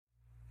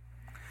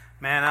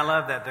Man, I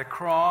love that. The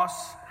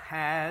cross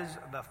has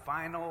the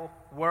final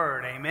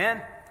word.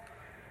 Amen?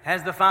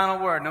 Has the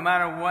final word. No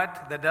matter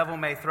what the devil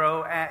may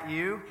throw at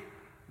you,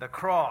 the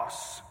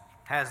cross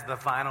has the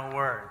final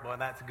word. Boy,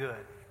 that's good.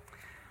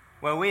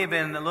 Well, we have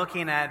been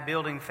looking at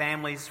building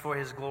families for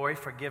His glory,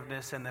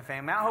 forgiveness in the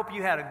family. I hope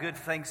you had a good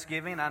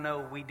Thanksgiving. I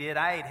know we did.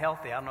 I ate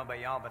healthy. I don't know about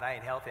y'all, but I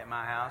ate healthy at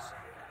my house.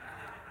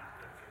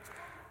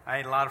 I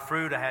ate a lot of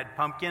fruit. I had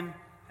pumpkin,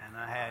 and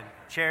I had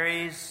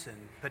cherries and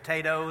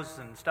potatoes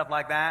and stuff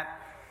like that.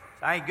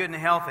 So I ate good and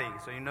healthy,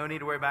 so you no need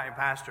to worry about your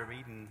pastor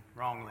eating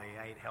wrongly.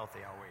 I ate healthy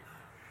all week.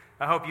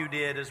 I hope you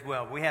did as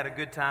well. We had a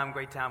good time,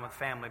 great time with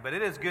family. But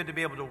it is good to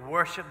be able to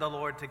worship the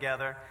Lord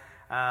together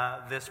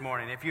this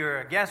morning. If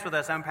you're a guest with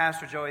us, I'm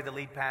Pastor Joey, the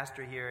lead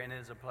pastor here, and it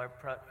is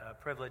a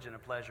privilege and a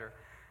pleasure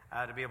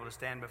to be able to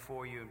stand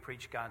before you and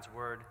preach God's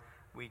Word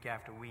week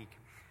after week.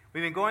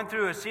 We've been going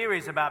through a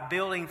series about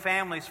building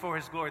families for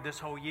His glory. This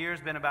whole year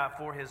has been about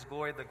for His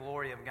glory, the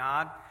glory of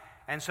God.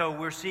 And so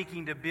we're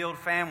seeking to build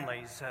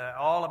families,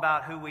 all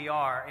about who we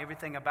are.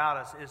 Everything about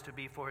us is to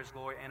be for His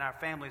glory, and our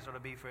families are to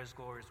be for His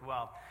glory as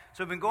well.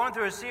 So we've been going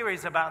through a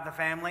series about the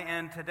family,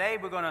 and today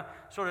we're going to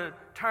sort of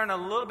turn a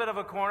little bit of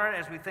a corner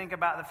as we think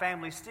about the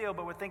family still,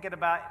 but we're thinking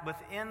about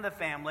within the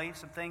family,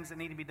 some things that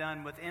need to be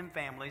done within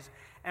families,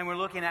 and we're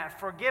looking at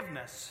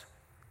forgiveness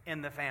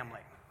in the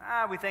family.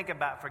 We think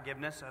about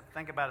forgiveness. I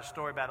think about a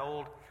story about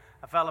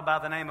a fellow by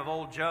the name of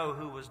Old Joe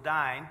who was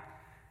dying.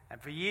 And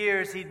for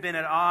years, he'd been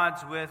at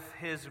odds with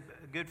his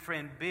good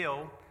friend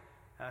Bill,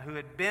 who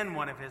had been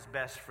one of his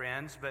best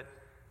friends. But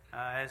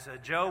as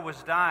Joe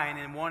was dying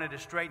and wanted to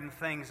straighten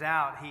things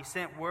out, he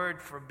sent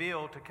word for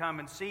Bill to come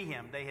and see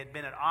him. They had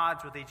been at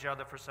odds with each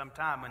other for some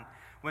time.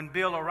 When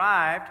Bill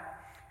arrived,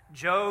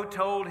 Joe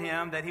told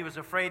him that he was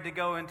afraid to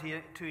go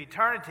into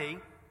eternity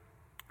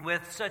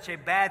with such a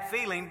bad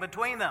feeling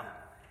between them.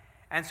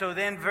 And so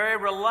then, very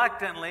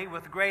reluctantly,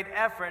 with great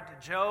effort,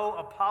 Joe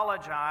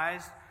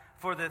apologized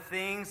for the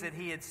things that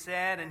he had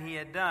said and he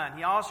had done.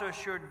 He also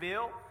assured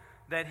Bill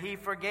that he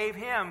forgave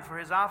him for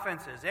his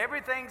offenses.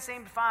 Everything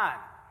seemed fine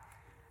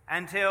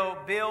until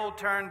Bill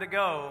turned to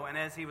go. And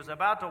as he was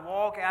about to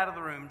walk out of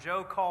the room,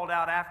 Joe called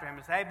out after him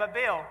and said, "Hey, but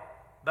Bill,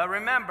 but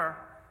remember,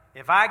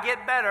 if I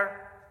get better,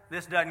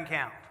 this doesn't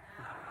count."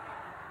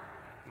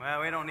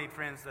 Well, we don't need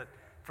friends that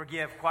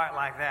forgive quite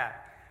like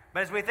that.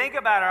 But as we think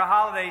about our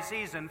holiday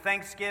season,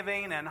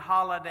 Thanksgiving and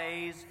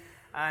holidays,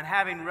 and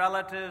having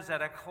relatives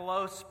at a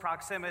close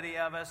proximity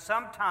of us,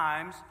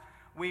 sometimes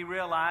we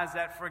realize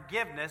that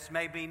forgiveness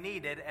may be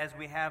needed as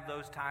we have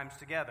those times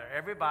together.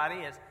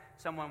 Everybody, as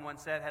someone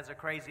once said, has a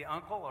crazy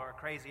uncle or a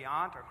crazy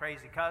aunt or a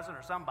crazy cousin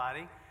or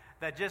somebody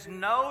that just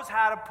knows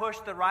how to push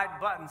the right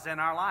buttons in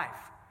our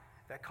life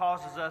that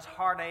causes us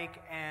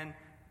heartache and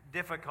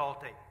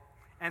difficulty.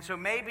 And so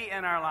maybe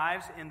in our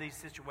lives, in these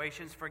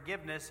situations,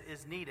 forgiveness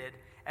is needed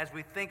as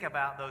we think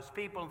about those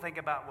people and think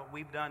about what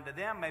we've done to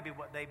them, maybe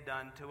what they've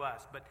done to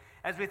us. But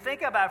as we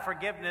think about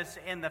forgiveness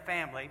in the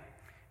family,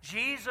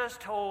 Jesus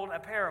told a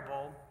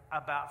parable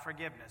about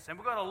forgiveness. And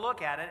we're going to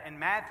look at it in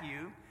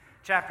Matthew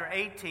chapter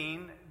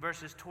 18,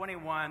 verses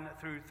 21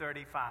 through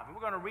 35. And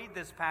we're going to read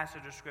this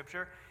passage of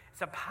Scripture.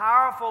 It's a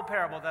powerful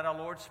parable that our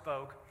Lord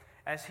spoke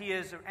as He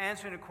is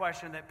answering a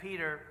question that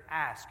Peter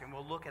asked. And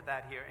we'll look at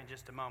that here in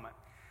just a moment.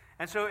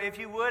 And so if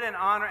you would, in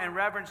honor and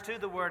reverence to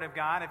the Word of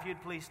God, if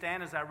you'd please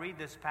stand as I read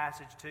this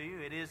passage to you.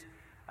 It is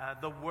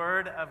the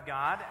Word of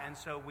God, and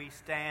so we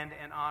stand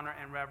in honor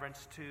and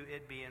reverence to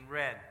it being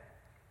read.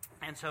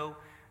 And so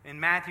in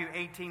Matthew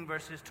 18,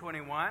 verses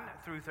 21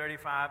 through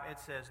 35, it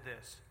says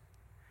this.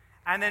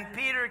 "And then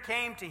Peter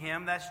came to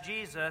him," that's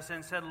Jesus,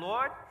 "and said,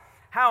 'Lord,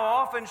 how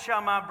often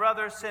shall my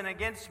brother sin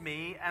against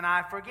me, and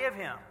I forgive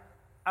him?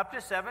 Up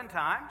to 7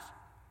 times?'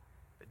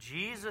 But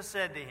Jesus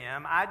said to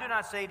him, 'I do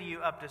not say to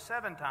you up to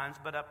 7 times,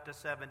 but up to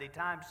 70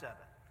 times 7.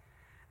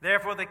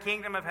 Therefore the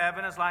kingdom of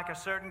heaven is like a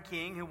certain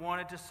king who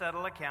wanted to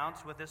settle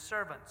accounts with his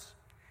servants.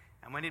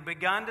 And when he'd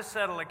begun to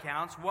settle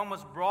accounts, one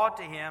was brought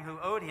to him who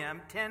owed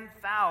him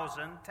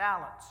 10,000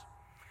 talents.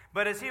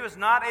 But as he was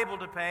not able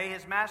to pay,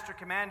 his master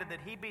commanded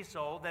that he be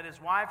sold, that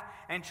his wife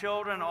and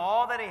children,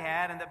 all that he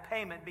had, and the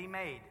payment be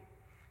made.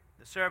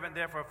 The servant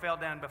therefore fell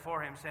down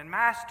before him, saying,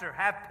 Master,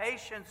 have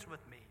patience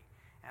with me,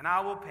 and I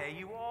will pay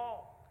you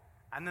all.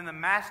 And then the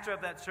master of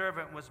that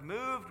servant was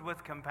moved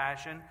with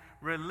compassion,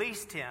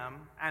 released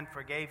him, and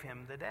forgave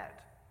him the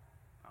debt.'"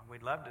 Well,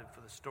 we'd love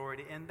for the story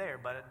to end there,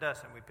 but it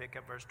doesn't. We pick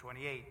up verse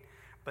 28.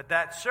 "But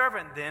that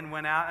servant then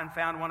went out and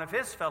found one of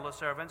his fellow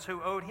servants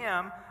who owed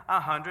him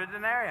 100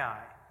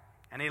 denarii.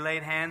 And he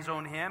laid hands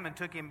on him and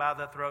took him by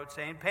the throat,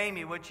 saying, 'Pay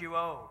me what you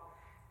owe.'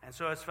 And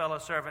so his fellow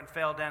servant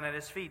fell down at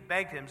his feet,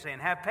 begged him, saying,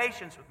 'Have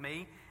patience with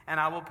me, and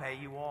I will pay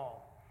you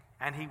all.'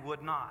 And he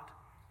would not,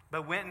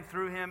 but went and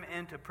threw him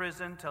into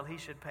prison till he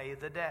should pay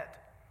the debt.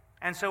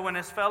 And so when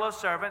his fellow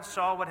servants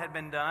saw what had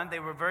been done, they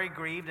were very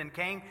grieved and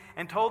came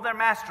and told their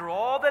master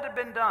all that had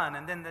been done.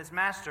 And then this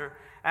master,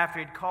 after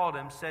he'd called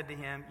him, said to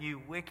him, 'You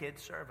wicked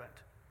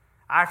servant,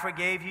 I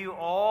forgave you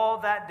all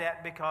that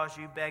debt because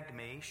you begged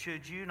me.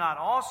 Should you not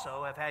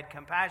also have had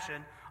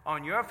compassion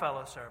on your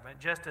fellow servant,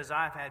 just as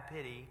I've had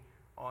pity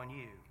on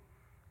you."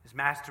 His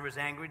master was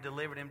angry,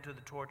 delivered him to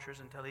the torturers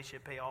until he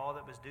should pay all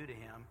that was due to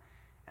him.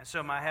 And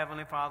so my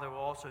heavenly Father will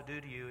also do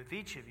to you if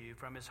each of you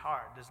from his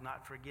heart does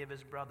not forgive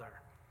his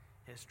brother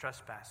his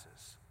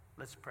trespasses.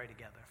 Let's pray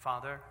together.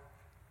 Father,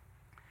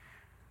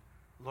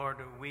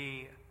 Lord,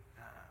 we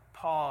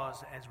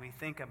pause as we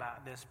think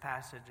about this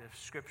passage of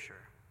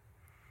Scripture.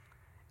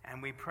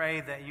 And we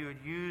pray that you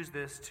would use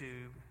this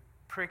to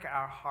prick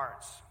our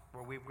hearts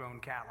where we've grown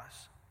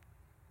callous,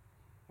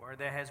 where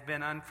there has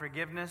been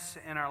unforgiveness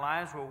in our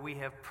lives, where we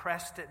have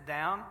pressed it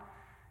down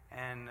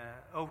and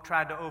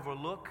tried to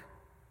overlook.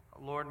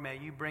 Lord, may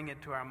you bring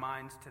it to our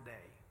minds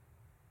today,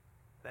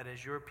 that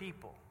as your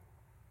people,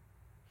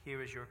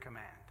 here is your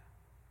command.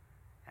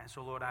 And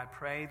so, Lord, I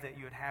pray that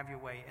you would have your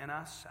way in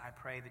us. I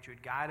pray that you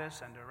would guide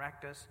us and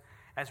direct us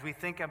as we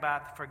think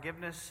about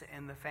forgiveness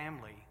in the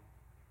family.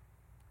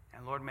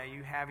 And Lord, may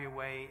you have your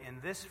way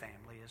in this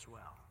family as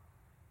well.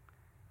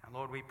 And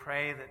Lord, we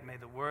pray that may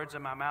the words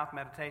of my mouth,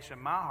 meditation of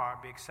my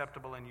heart be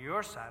acceptable in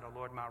your sight, O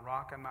Lord, my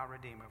rock and my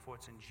redeemer. For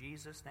it's in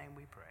Jesus' name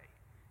we pray.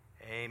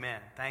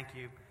 Amen. Thank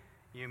you.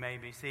 You may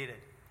be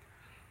seated.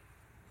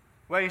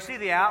 Well, you see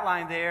the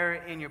outline there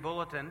in your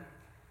bulletin,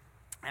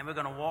 and we're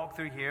going to walk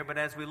through here. But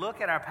as we look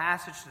at our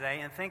passage today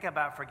and think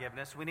about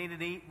forgiveness, we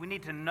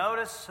need to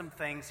notice some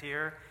things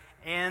here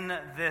in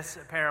this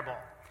parable.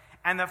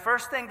 And the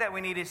first thing that we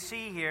need to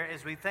see here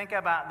as we think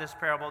about this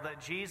parable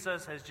that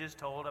Jesus has just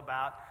told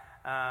about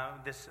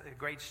this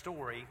great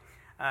story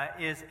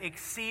is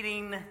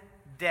exceeding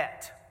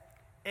debt.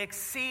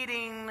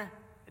 Exceeding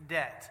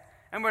debt.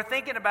 And we're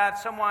thinking about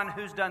someone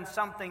who's done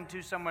something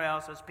to someone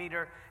else, as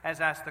Peter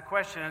has asked the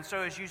question. And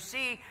so as you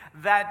see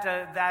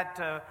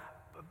that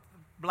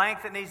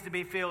blank that needs to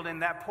be filled in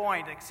that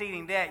point,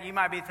 exceeding debt, you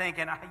might be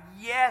thinking,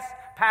 yes,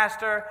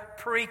 Pastor,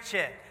 preach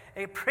it.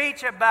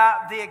 Preach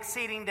about the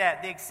exceeding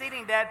debt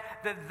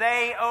that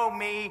they owe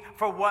me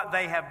for what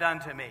they have done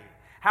to me.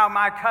 How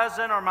my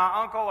cousin or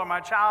my uncle or my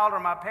child or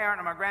my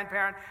parent or my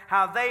grandparent,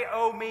 how they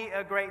owe me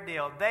a great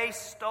deal. They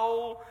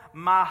stole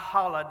my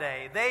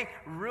holiday. They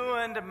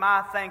ruined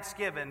my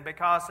Thanksgiving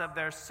because of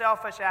their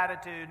selfish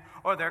attitude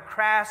or their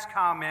crass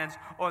comments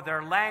or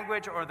their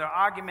language or their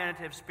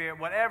argumentative spirit,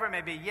 whatever it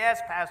may be. Yes,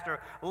 Pastor,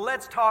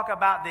 let's talk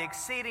about the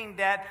exceeding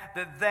debt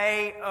that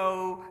they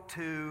owe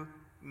to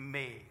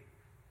me.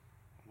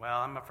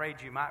 Well, I'm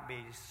afraid you might be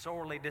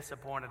sorely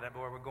disappointed at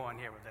where we're going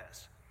here with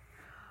this.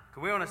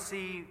 Because we want to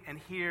see and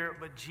hear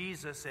what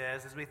Jesus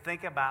says as we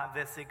think about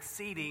this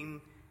exceeding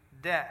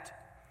debt.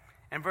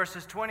 In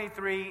verses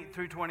 23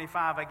 through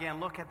 25, again,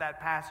 look at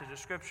that passage of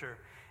Scripture.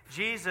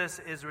 Jesus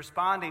is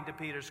responding to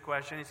Peter's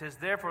question. He says,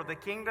 "Therefore the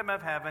kingdom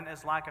of heaven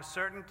is like a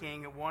certain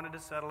king who wanted to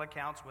settle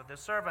accounts with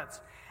his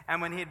servants.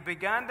 And when he had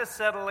begun to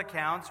settle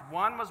accounts,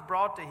 one was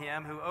brought to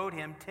him who owed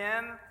him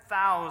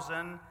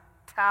 10,000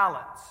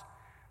 talents.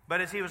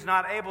 But as he was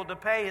not able to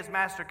pay, his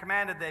master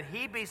commanded that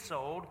he be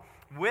sold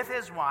with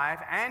his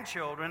wife and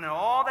children and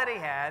all that he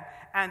had,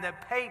 and the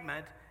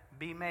payment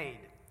be made."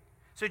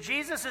 So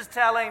Jesus is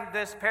telling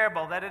this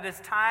parable that it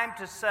is time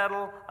to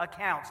settle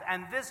accounts.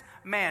 And this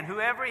man,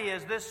 whoever he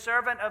is, this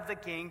servant of the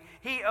king,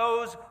 he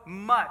owes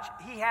much.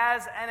 He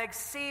has an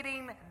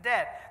exceeding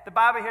debt. The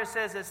Bible here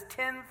says it's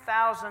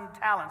 10,000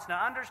 talents.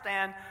 Now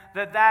understand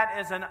that that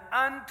is an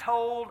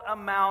untold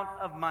amount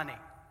of money.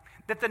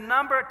 That the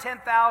number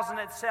 10,000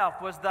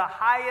 itself was the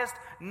highest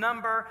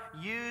number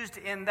used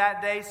in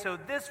that day. So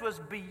this was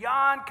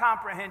beyond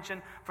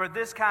comprehension for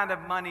this kind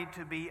of money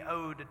to be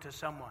owed to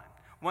someone.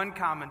 One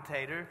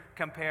commentator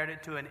compared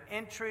it to an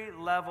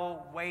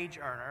entry-level wage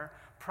earner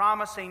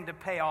promising to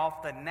pay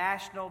off the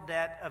national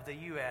debt of the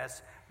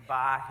U.S.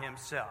 by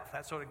himself.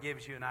 That sort of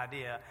gives you an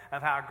idea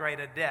of how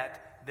great a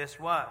debt this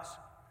was.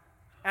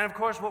 And of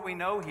course, what we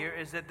know here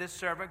is that this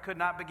servant could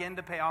not begin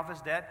to pay off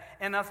his debt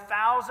in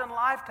 1,000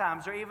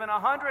 lifetimes or even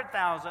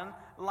 100,000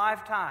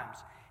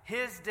 lifetimes.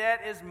 His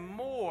debt is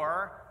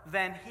more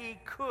than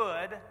he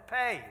could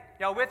pay.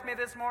 Y'all with me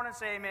this morning?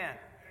 Say amen.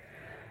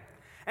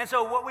 And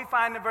so what we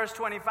find in verse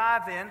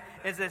 25 then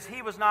is that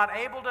he was not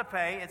able to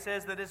pay. It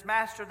says that his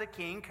master the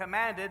king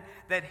commanded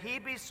that he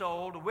be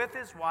sold with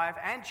his wife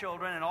and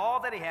children and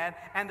all that he had,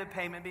 and the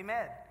payment be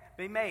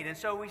made. And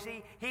so we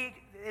see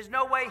there's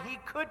no way he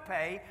could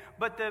pay,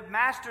 but the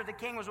master the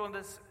king was going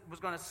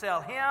to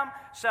sell him,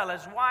 sell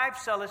his wife,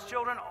 sell his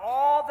children,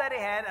 all that he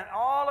had and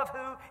all of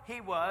who he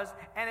was,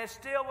 and it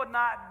still would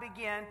not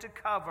begin to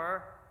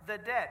cover the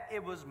debt.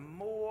 It was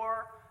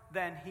more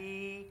than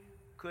he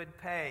could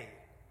pay.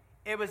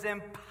 It was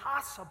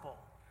impossible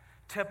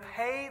to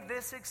pay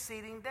this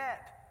exceeding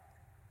debt.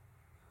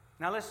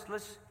 Now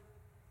let's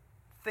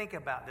think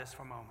about this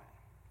for a moment.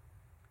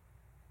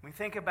 We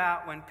think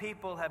about when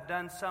people have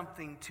done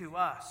something to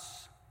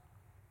us,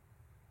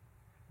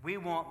 we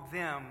want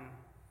them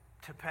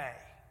to pay.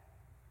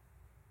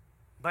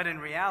 But in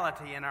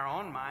reality, in our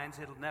own minds,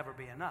 it'll never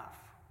be enough.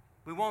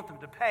 We want them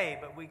to pay,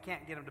 but we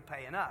can't get them to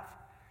pay enough.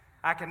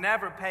 I can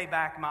never pay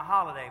back my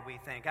holiday, we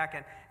think.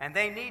 And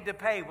they need to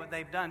pay what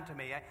they've done to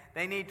me.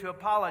 They need to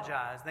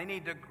apologize. They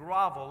need to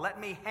grovel. Let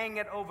me hang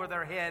it over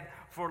their head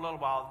for a little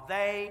while.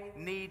 They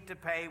need to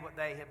pay what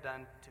they have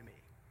done to me.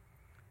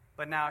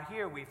 But now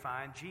here we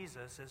find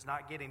Jesus is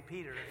not getting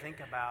Peter to think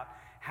about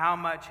how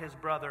much his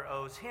brother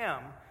owes him,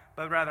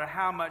 but rather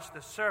how much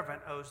the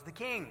servant owes the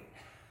king.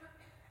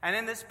 And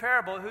in this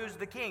parable, who's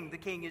the king? The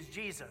king is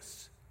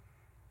Jesus.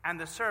 And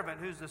the servant,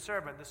 who's the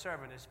servant? The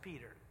servant is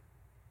Peter.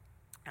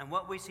 And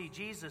what we see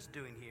Jesus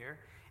doing here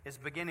is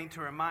beginning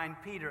to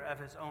remind Peter of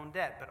his own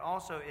debt. But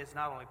also it's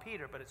not only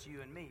Peter, but it's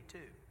you and me too.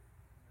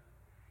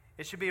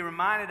 It should be a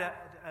reminder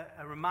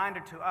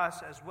to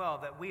us as well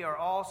that we are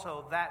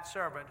also that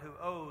servant who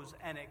owes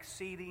an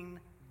exceeding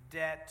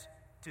debt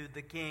to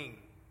the king.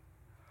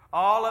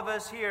 All of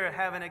us here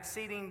have an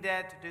exceeding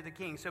debt to the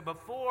king. So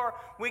before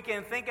we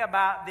can think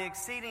about the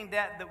exceeding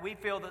debt that we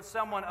feel that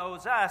someone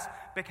owes us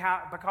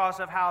because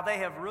of how they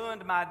have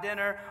ruined my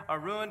dinner or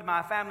ruined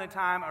my family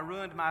time or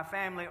ruined my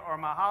family or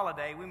my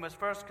holiday, we must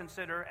first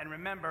consider and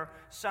remember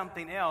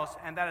something else,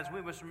 and that is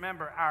we must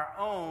remember our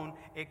own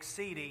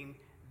exceeding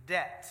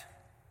debt.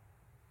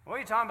 What are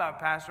you talking about,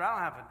 Pastor? I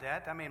don't have a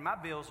debt. I mean, my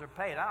bills are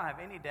paid. I don't have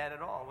any debt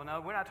at all. Well,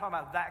 no, we're not talking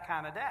about that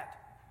kind of debt.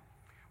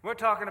 We're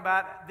talking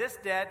about this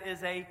debt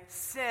is a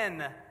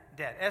sin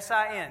debt.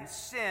 S-I-N,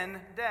 sin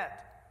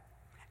debt.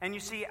 And you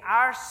see,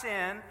 our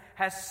sin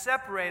has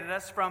separated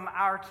us from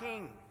our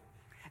King.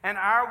 And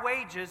our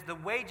wages,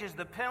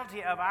 the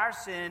penalty of our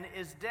sin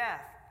is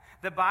death.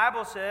 The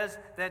Bible says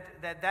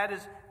that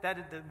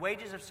the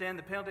wages of sin,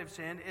 the penalty of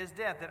sin is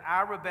death. That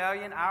our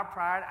rebellion, our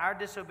pride, our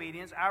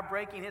disobedience, our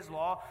breaking His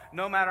law,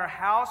 no matter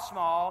how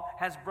small,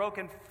 has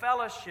broken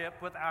fellowship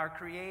with our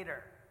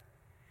Creator.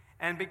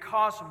 And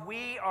because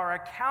we are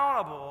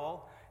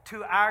accountable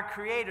to our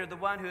Creator, the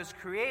one who has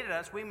created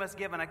us, we must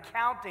give an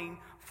accounting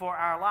for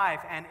our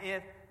life. And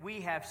if we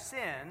have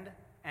sinned,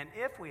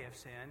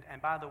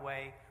 and by the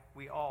way,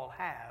 we all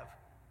have,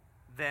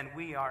 then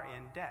we are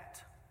in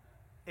debt.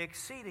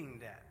 Exceeding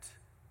debt.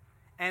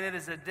 And it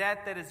is a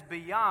debt that is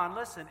beyond,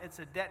 listen, it's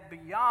a debt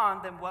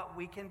beyond than what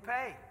we can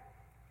pay.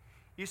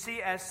 You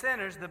see, as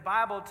sinners, the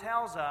Bible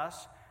tells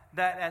us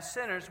that as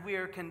sinners we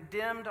are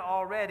condemned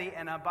already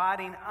and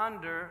abiding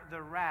under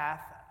the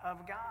wrath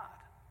of God.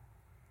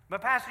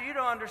 But Pastor, you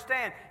don't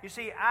understand. You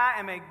see, I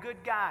am a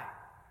good guy.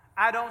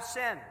 I don't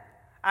sin.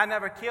 I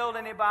never killed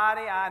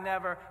anybody. I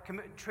never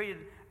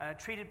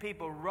treated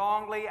people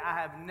wrongly. I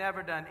have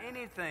never done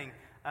anything.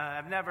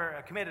 I've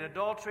never committed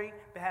adultery,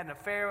 had an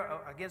affair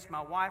against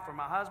my wife or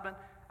my husband.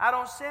 I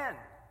don't sin.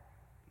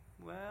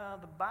 Well,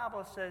 the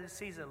Bible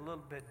sees it a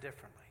little bit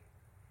differently.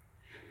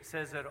 It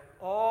says that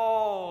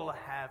all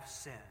have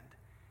sinned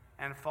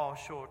and fall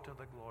short of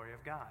the glory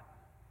of God.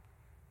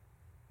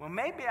 Well,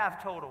 maybe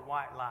I've told a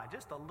white lie,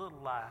 just a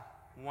little lie,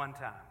 one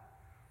time.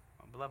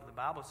 Well, beloved, the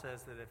Bible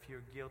says that if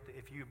you're guilty,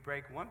 if you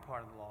break one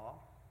part of the law,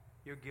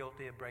 you're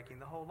guilty of breaking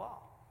the whole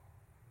law.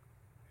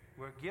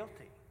 We're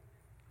guilty.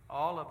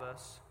 All of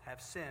us have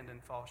sinned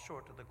and fall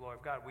short of the glory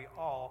of God. We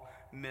all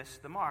miss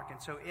the mark.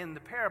 And so in the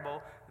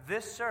parable,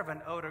 this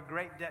servant owed a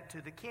great debt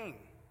to the king.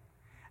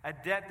 A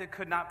debt that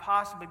could not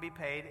possibly be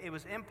paid. It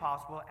was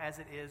impossible as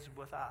it is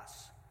with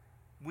us.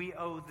 We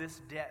owe this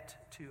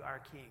debt to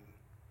our king.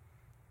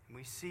 And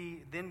we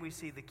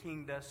see the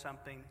king does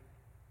something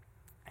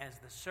as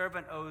the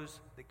servant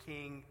owes the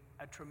king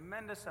a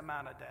tremendous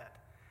amount of debt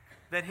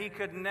that he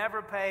could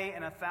never pay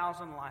in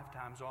 1,000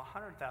 lifetimes or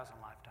 100,000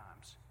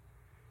 lifetimes.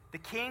 The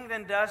king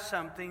then does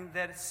something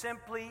that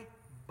simply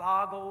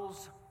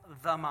boggles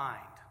the mind.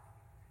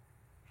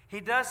 He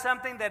does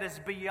something that is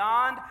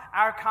beyond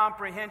our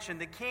comprehension.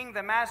 The king,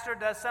 the master,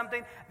 does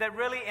something that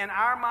really, in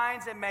our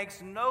minds, it makes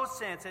no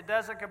sense. It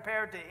doesn't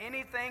compare to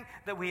anything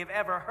that we have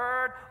ever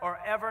heard or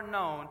ever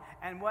known.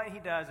 And what he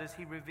does is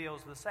he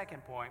reveals the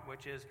second point,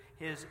 which is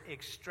his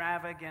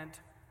extravagant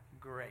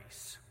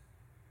grace.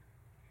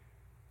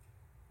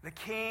 The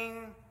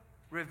king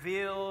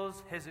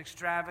reveals his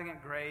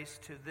extravagant grace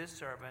to this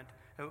servant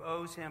who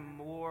owes him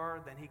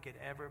more than he could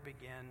ever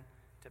begin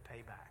to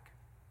pay back.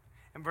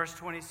 In verse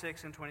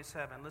 26 and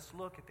 27, let's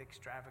look at the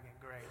extravagant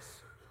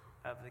grace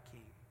of the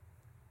king.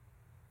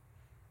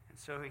 And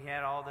so he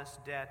had all this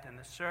debt, and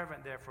the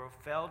servant therefore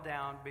fell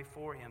down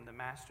before him, the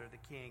master, the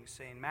king,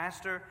 saying,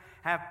 Master,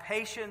 have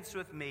patience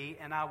with me,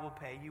 and I will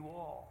pay you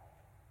all.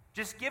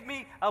 Just give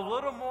me a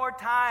little more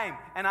time,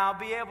 and I'll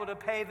be able to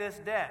pay this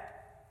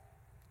debt.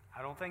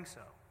 I don't think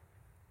so.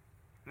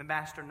 And the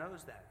master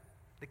knows that.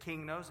 The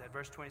king knows that.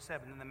 Verse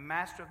 27, and the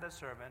master of the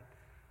servant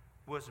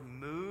was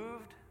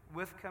moved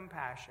with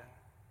compassion,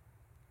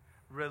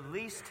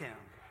 released him,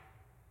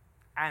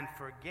 and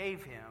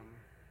forgave him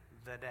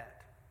the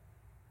debt.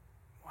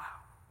 Wow.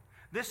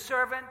 This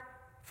servant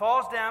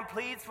falls down,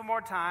 pleads for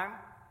more time,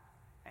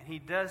 and he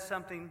does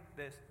something,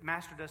 the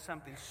master does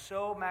something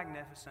so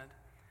magnificent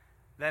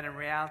that in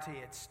reality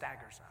it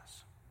staggers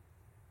us.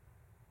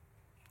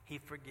 He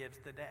forgives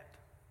the debt.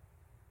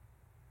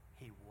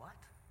 He what?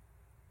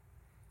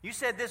 You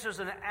said this was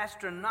an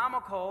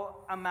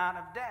astronomical amount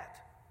of debt,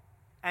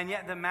 and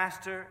yet the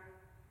master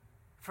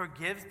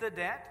forgives the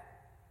debt?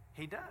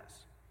 He does.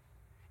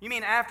 You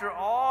mean after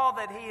all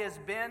that he has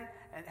been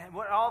and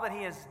all that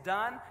he has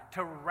done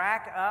to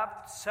rack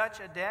up such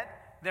a debt,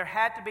 there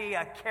had to be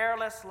a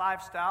careless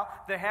lifestyle.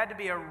 There had to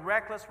be a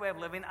reckless way of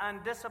living,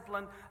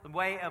 undisciplined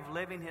way of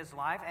living his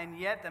life. And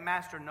yet the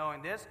master,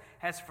 knowing this,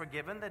 has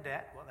forgiven the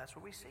debt. Well, that's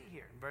what we see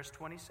here in verse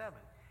 27.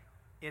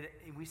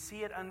 We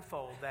see it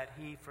unfold that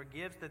he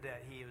forgives the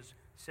debt.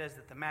 Says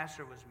that the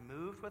master was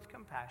moved with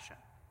compassion,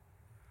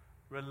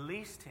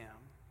 released him,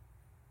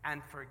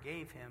 and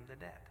forgave him the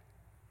debt.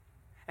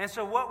 And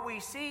so what we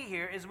see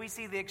here is we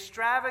see the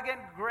extravagant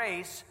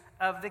grace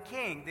of the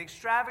king, the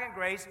extravagant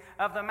grace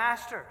of the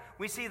master.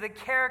 We see the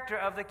character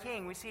of the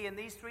king. We see in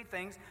these three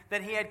things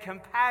that he had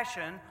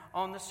compassion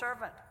on the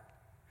servant.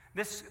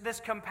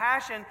 This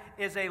compassion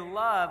is a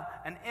love,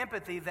 an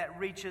empathy that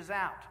reaches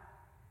out.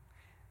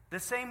 The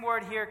same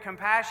word here,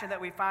 compassion,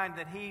 that we find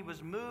that he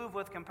was moved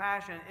with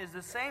compassion is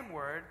the same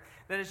word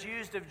that is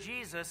used of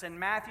Jesus in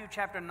Matthew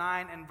chapter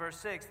 9 and verse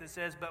 6 that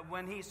says, "But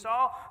when he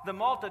saw the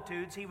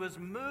multitudes, he was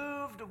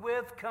moved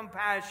with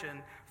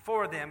compassion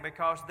for them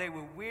because they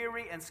were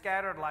weary and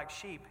scattered like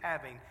sheep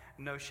having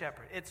no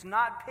shepherd." It's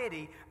not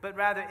pity, but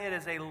rather it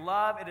is a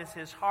love, it is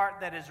his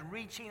heart that is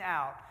reaching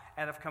out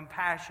out of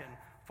compassion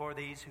for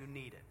these who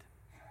need it.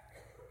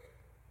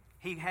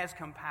 He has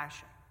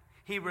compassion.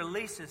 He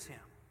releases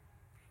him.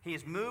 He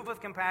is moved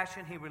with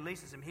compassion. He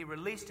releases him. He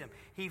released him.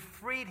 He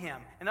freed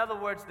him. In other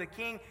words, the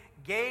king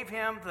gave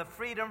him the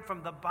freedom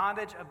from the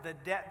bondage of the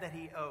debt that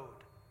he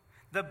owed.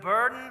 The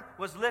burden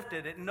was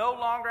lifted. It no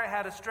longer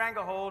had a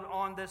stranglehold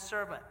on this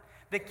servant.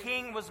 The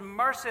king was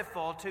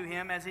merciful to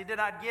him as he did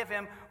not give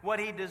him what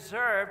he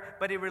deserved,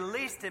 but he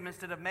released him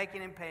instead of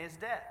making him pay his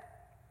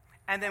debt.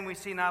 And then we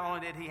see not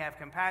only did he have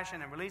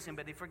compassion and release him,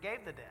 but he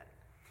forgave the debt.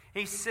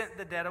 He sent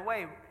the debt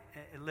away.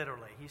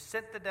 Literally, he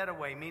sent the debt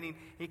away, meaning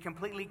he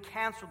completely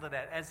canceled the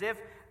debt, as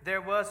if there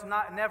was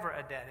never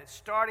a debt. It's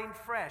starting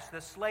fresh.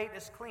 The slate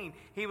is clean.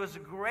 He was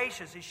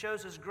gracious. He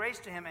shows his grace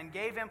to him and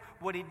gave him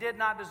what he did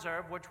not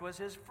deserve, which was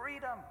his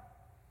freedom.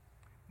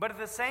 But at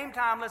the same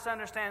time, let's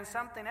understand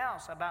something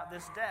else about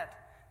this debt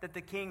that the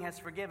king has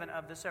forgiven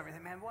of the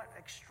servant. Man, what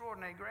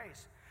extraordinary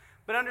grace.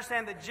 But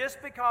understand that just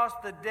because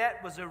the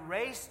debt was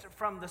erased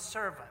from the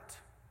servant,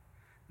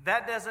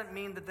 that doesn't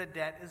mean that the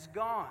debt is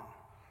gone.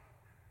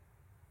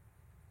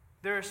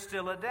 There is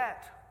still a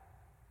debt.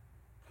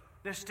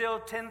 There's still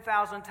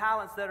 10,000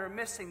 talents that are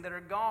missing, that are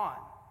gone.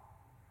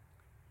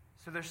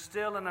 So there's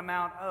still an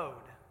amount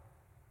owed.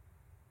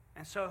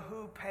 And so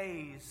who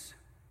pays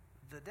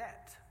the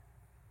debt?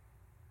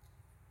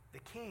 The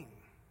king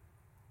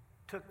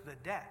took the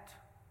debt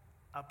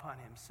upon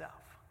himself.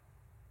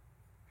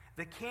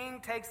 The king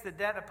takes the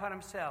debt upon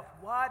himself.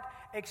 What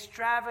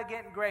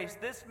extravagant grace.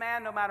 This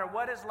man, no matter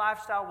what his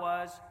lifestyle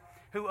was,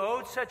 who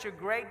owed such a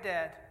great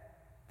debt,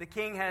 the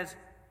king has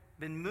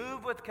been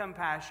moved with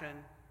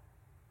compassion,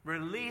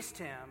 released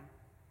him,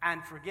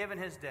 and forgiven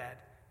his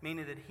debt,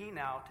 meaning that he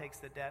now takes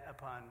the debt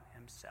upon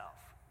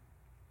himself.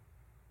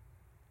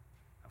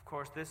 Of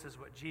course, this is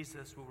what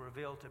Jesus will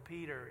reveal to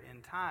Peter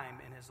in time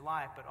in his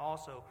life, but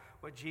also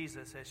what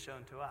Jesus has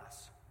shown to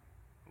us.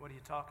 What are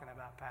you talking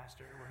about,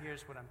 Pastor? Well,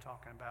 here's what I'm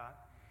talking about.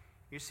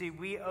 You see,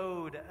 we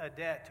owed a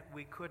debt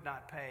we could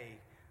not pay,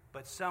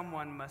 but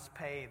someone must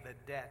pay the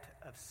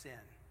debt of sin.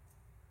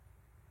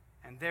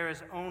 And there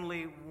is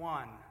only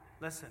one.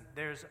 Listen,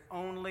 there's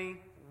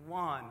only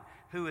one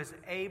who is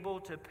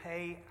able to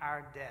pay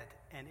our debt,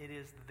 and it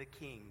is the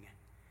King,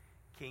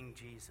 King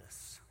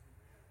Jesus.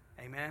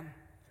 Amen?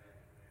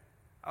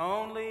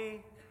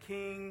 Only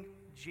King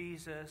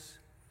Jesus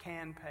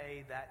can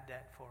pay that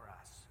debt for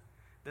us.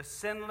 The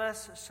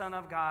sinless Son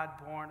of God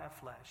born of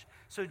flesh.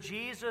 So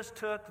Jesus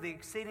took the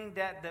exceeding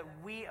debt that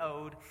we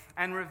owed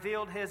and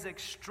revealed his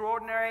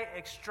extraordinary,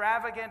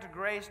 extravagant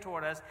grace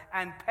toward us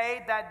and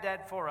paid that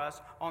debt for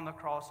us on the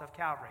cross of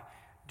Calvary.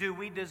 Do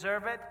we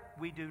deserve it?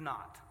 We do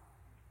not.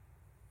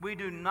 We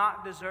do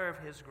not deserve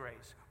his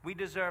grace. We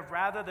deserve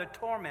rather the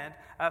torment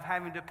of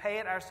having to pay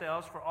it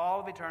ourselves for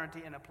all of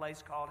eternity in a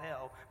place called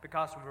hell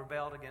because we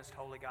rebelled against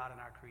holy God and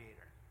our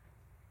Creator.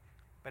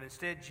 But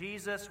instead,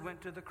 Jesus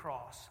went to the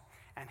cross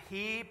and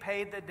he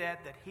paid the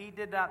debt that he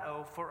did not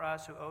owe for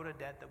us who owed a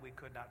debt that we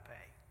could not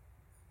pay.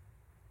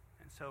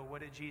 And so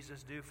what did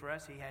Jesus do for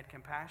us? He had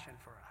compassion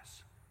for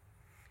us.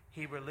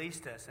 He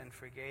released us and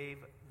forgave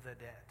the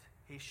debt.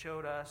 He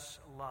showed us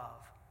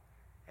love,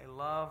 a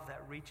love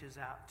that reaches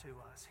out to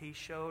us. He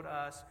showed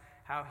us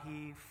how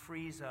he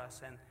frees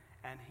us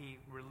and he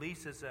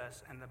releases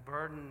us and the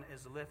burden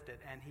is lifted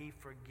and he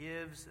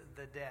forgives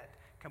the debt,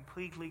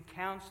 completely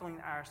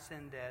canceling our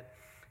sin debt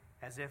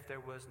as if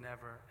there was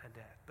never a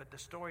debt. But the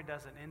story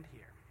doesn't end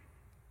here.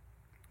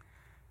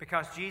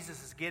 Because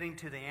Jesus is getting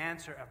to the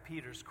answer of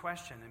Peter's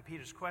question. And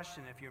Peter's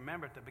question, if you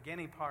remember at the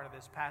beginning part of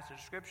this passage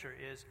of Scripture,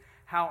 is,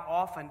 how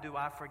often do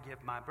I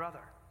forgive my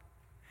brother?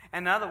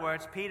 In other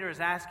words, Peter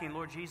is asking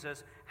Lord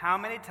Jesus, how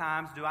many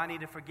times do I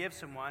need to forgive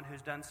someone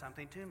who's done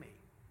something to me?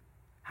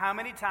 How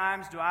many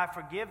times do I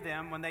forgive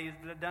them when they've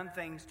done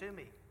things to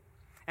me?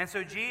 And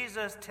so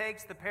Jesus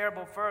takes the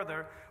parable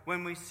further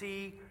when we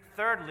see,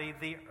 thirdly,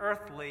 the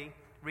earthly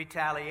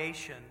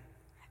retaliation.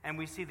 And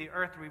we see the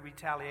earthly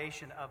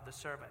retaliation of the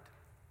servant.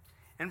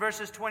 In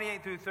verses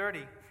 28 through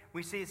 30,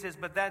 we see it says,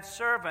 "But that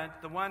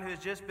servant, the one who has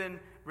just been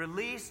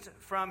released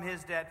from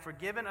his debt,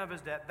 forgiven of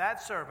his debt,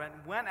 that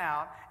servant went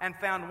out and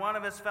found one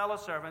of his fellow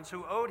servants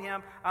who owed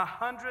him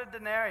 100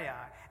 denarii.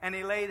 And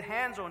he laid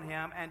hands on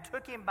him and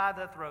took him by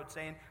the throat,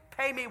 saying,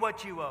 'Pay me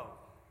what you owe.'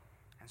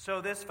 And so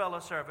this fellow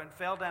servant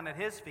fell down at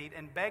his feet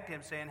and begged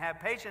him, saying, 'Have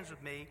patience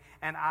with me,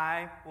 and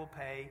I will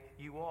pay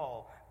you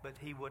all.' But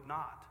he would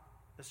not.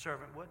 The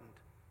servant wouldn't.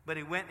 But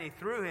he went and he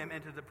threw him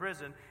into the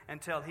prison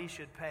until he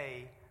should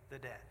pay the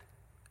debt."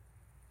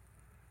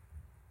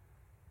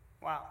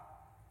 Wow.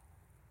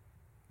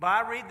 But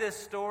I read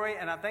this story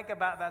and I think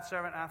about that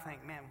servant and I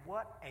think, man,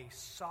 what a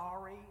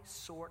sorry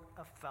sort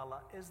of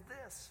fella is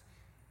this?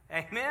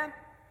 Amen?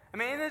 I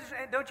mean,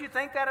 don't you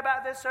think that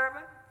about this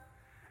servant?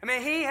 I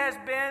mean, he has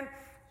been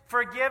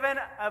forgiven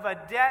of a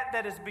debt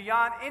that is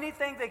beyond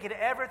anything they could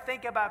ever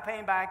think about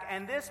paying back.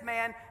 And this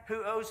man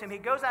who owes him, he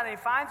goes out and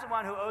he finds the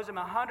one who owes him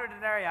 100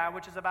 denarii,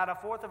 which is about a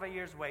fourth of a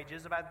year's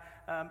wages. About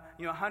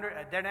 100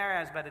 a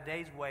denarii is about a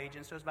day's wage,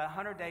 and so it's about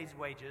 100 days'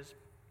 wages.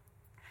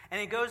 And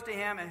he goes to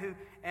him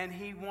and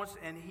he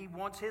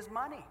wants his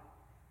money,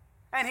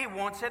 and he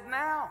wants it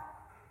now.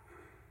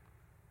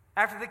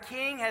 After the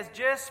king has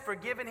just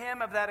forgiven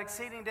him of that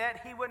exceeding debt,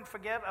 he wouldn't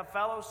forgive a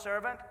fellow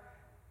servant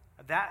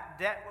that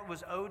debt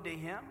was owed to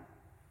him.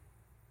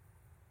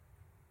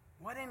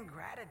 What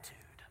ingratitude!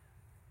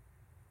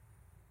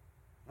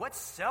 What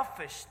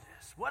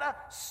selfishness! What a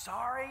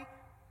sorry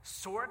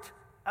sort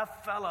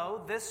of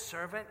fellow this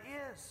servant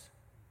is.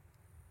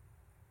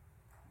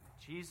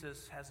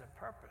 Jesus has a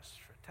purpose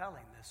for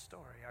telling this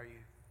story. Are you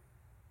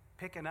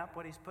picking up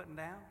what he's putting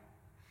down?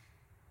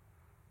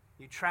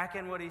 You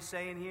tracking what he's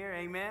saying here?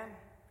 Amen?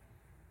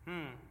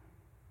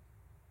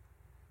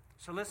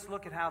 So let's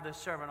look at how this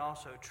servant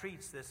also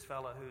treats this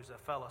fellow who's a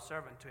fellow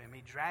servant to him.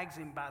 He drags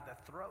him by the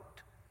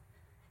throat.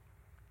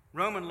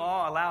 Roman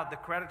law allowed the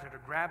creditor to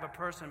grab a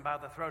person by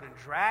the throat and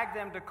drag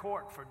them to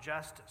court for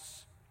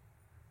justice.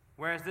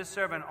 Whereas this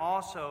servant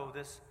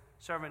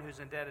who's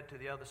indebted to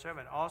the other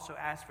servant, also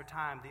asked for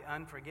time. The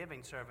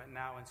unforgiving servant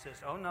now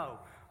insists, oh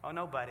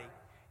no, buddy.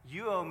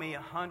 You owe me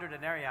 100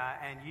 denarii,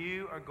 and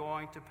you are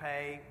going to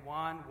pay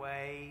one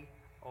way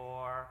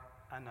or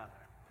another.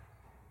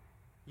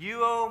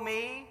 You owe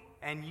me,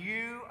 and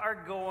you are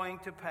going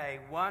to pay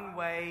one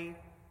way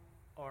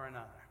or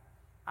another.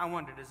 I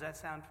wonder, does that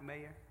sound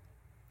familiar?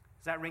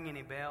 Does that ring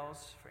any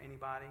bells for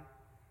anybody?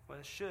 Well,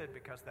 it should,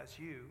 because that's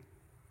you,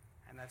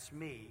 and that's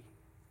me,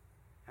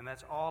 and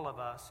that's all of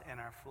us in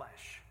our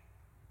flesh.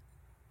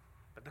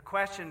 But the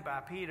question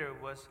by Peter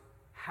was,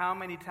 how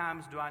many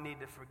times do I need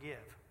to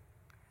forgive?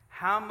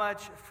 How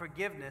much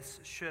forgiveness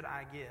should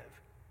I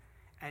give?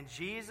 And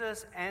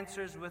Jesus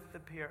answers with the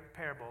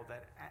parable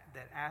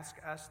that asks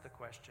us the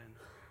question,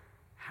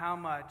 how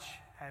much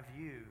have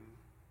you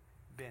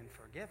been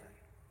forgiven?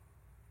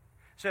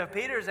 So if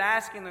Peter's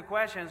asking the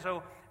question,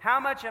 so how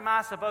much am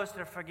I supposed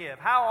to forgive?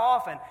 How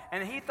often?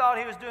 And he thought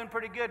he was doing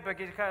pretty good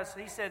because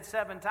he said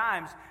 7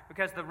 times,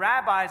 because the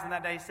rabbis in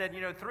that day said,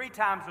 3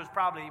 times was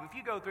probably, if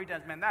you go 3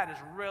 times, man, that is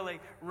really,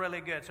 really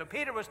good. So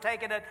Peter was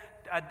taking it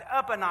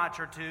up a notch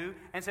or two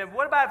and said,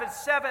 what about if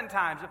it's 7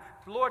 times?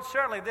 Lord,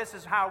 certainly this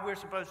is how we're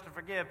supposed to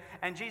forgive.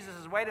 And Jesus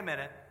says, wait a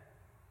minute,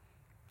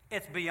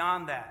 it's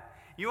beyond that.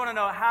 You want to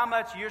know how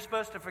much you're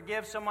supposed to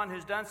forgive someone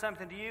who's done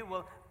something to you?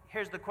 Well,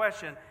 here's the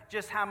question,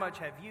 just how much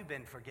have you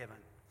been forgiven?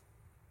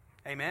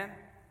 Amen?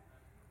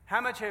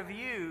 How much have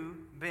you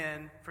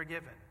been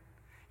forgiven?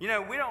 We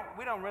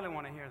don't really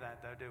want to hear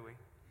that, though, do we?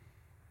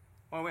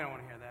 Well, we don't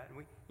want to hear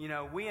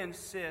that. We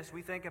insist,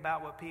 we think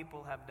about what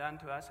people have done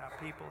to us, how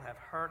people have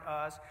hurt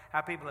us,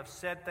 how people have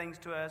said things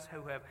to us,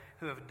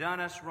 who have done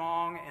us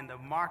wrong in the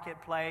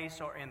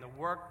marketplace or in the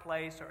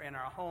workplace or in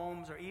our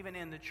homes or even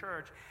in the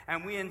church.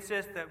 And we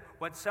insist that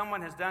what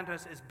someone has done to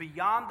us is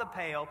beyond the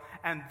pale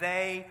and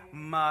they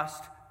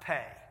must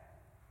pay.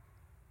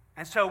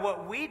 And so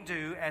what we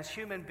do as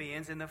human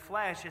beings in the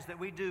flesh is that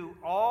we do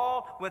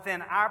all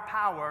within our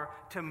power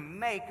to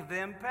make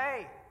them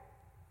pay.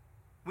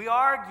 We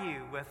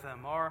argue with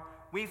them, or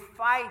we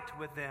fight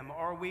with them,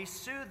 or we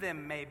sue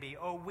them maybe,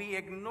 or we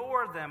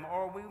ignore them,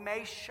 or we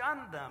may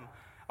shun them,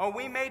 or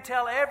we may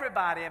tell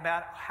everybody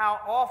about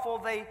how awful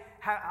they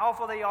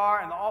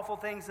are and the awful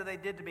things that they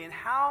did to me and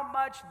how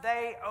much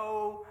they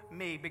owe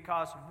me,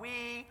 because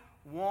we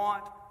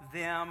want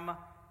them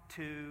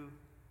to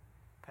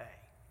pay.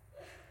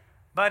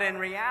 But in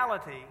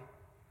reality,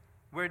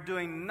 we're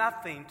doing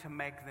nothing to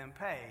make them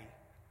pay,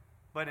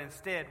 but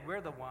instead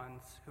we're the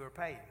ones who are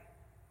paying.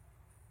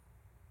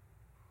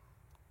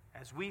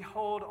 As we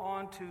hold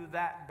on to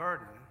that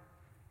burden,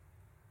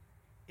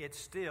 it's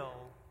still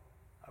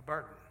a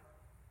burden.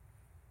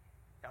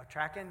 Y'all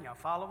tracking? Y'all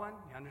following?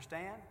 You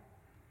understand?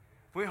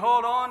 If we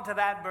hold on to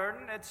that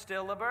burden, it's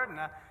still a burden.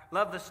 I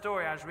love the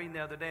story I was reading the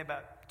other day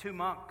about 2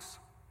 monks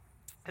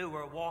who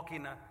were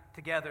walking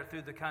together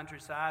through the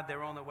countryside. They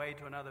were on their way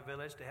to another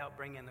village to help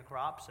bring in the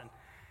crops. And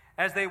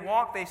as they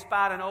walked, they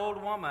spied an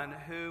old woman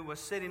who was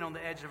sitting on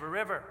the edge of a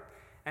river.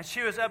 And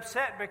she was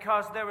upset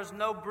because there was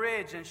no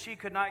bridge and she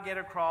could not get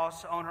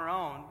across on her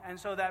own. And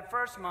so that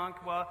first monk,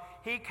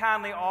 he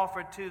kindly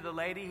offered to the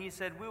lady, he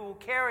said, "We will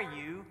carry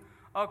you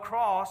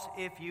across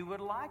if you would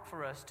like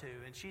for us to."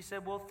 And she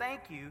said, "Well,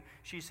 thank you,"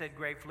 she said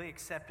gratefully,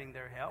 accepting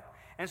their help.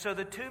 And so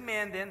the two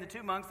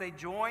monks, they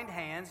joined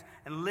hands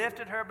and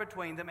lifted her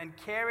between them and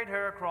carried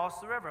her across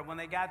the river. When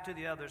they got to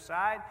the other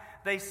side,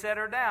 they set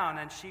her down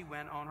and she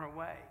went on her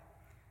way.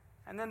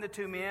 And then the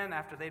two men,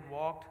 after they'd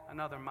walked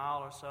another mile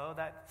or so,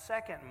 that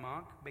second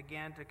monk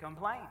began to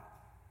complain.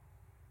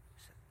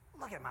 He said,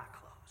 "Look at my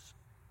clothes.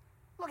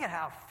 Look at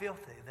how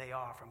filthy they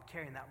are from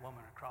carrying that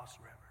woman across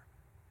the river.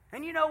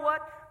 And you know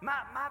what?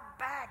 My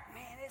back,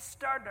 man, it's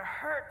starting to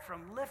hurt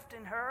from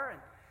lifting her,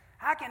 and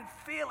I can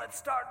feel it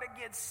starting to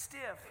get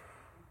stiff."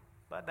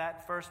 But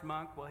that first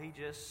monk, he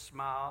just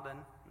smiled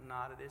and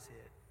nodded his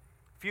head.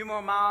 A few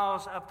more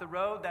miles up the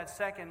road, that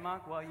second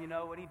monk, you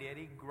know what he did?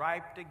 He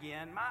griped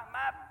again.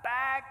 My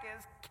back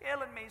is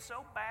killing me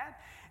so bad.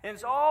 And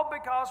it's all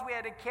because we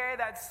had to carry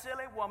that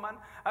silly woman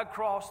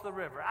across the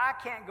river. I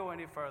can't go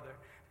any further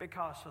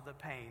because of the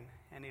pain.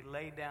 And he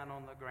laid down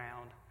on the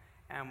ground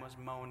and was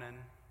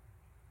moaning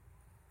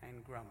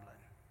and grumbling.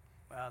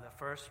 Well, the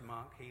first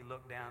monk, he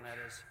looked down at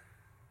his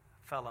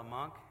fellow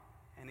monk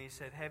and he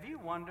said, Have you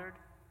wondered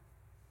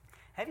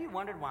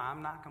why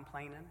I'm not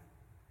complaining?"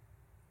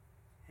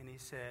 And he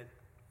said,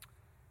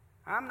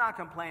 "I'm not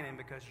complaining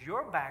because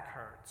your back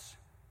hurts,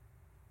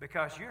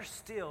 because you're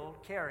still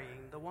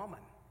carrying the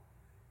woman.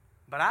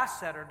 But I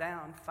set her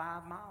down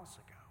 5 miles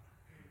ago."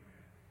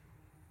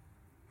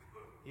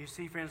 You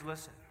see, friends,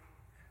 listen.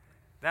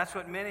 That's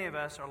what many of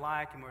us are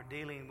like when we're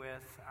dealing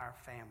with our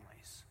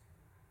families.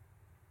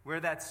 We're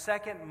that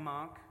second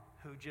monk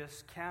who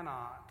just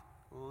cannot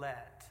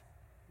let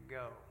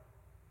go.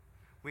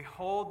 We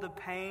hold the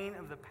pain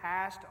of the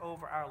past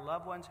over our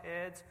loved ones'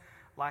 heads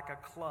like a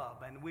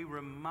club, and we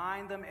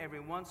remind them every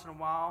once in a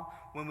while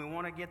when we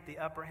want to get the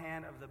upper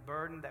hand of the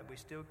burden that we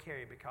still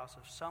carry because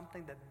of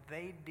something that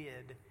they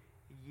did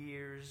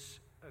years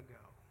ago.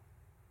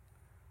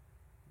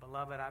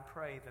 Beloved, I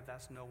pray that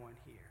that's no one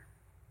here.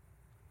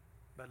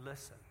 But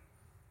listen,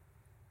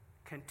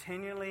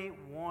 continually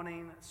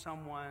wanting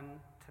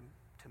someone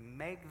to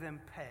make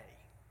them pay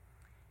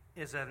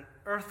is an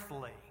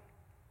earthly,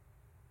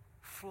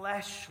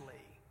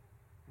 fleshly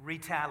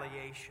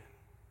retaliation.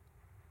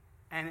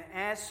 And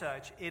as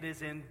such, it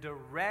is in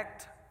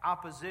direct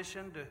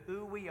opposition to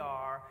who we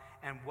are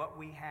and what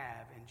we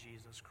have in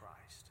Jesus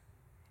Christ.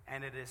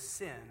 And it is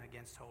sin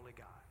against holy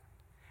God.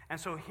 And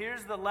so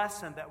here's the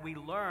lesson that we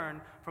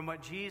learn from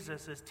what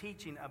Jesus is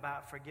teaching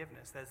about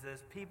forgiveness.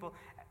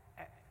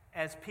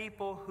 As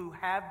people who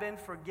have been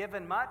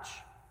forgiven much,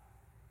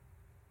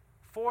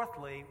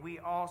 fourthly, we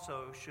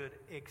also should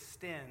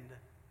extend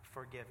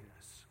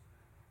forgiveness.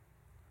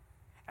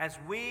 As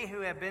we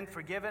who have been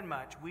forgiven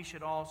much, we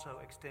should also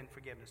extend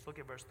forgiveness. Look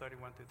at verse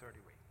 31 through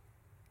 33.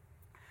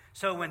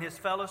 So when his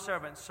fellow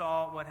servants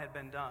saw what had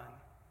been done,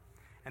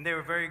 and they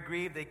were very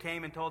grieved, they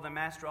came and told the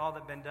master all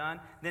that had been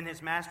done. Then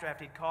his master,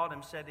 after he'd called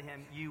him, said to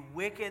him, "You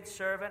wicked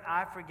servant,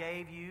 I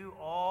forgave you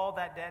all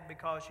that debt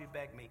because you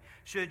begged me.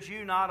 Should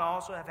you not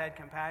also have had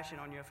compassion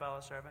on your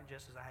fellow servant,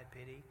 just as I had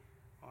pity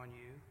on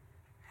you?"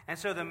 And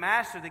so the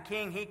master, the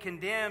king, he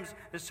condemns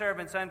the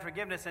servant's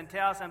unforgiveness and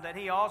tells him that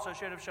he also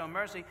should have shown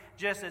mercy,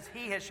 just as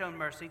he has shown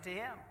mercy to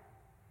him.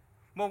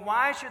 Well,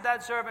 why should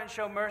that servant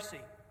show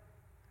mercy?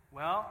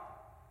 Well,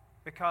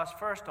 because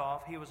first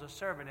off, he was a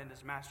servant in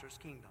his master's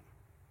kingdom.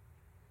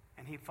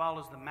 And he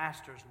follows the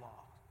master's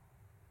law.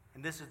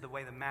 And this is the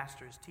way the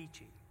master is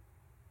teaching.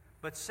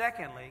 But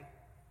secondly,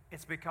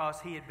 it's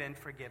because he had been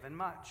forgiven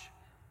much.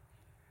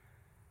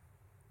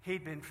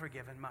 He'd been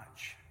forgiven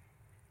much.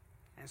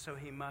 And so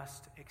he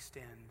must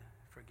extend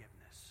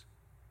forgiveness.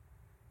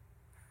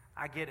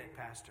 I get it,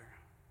 Pastor,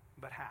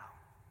 but how?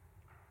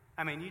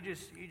 I mean, you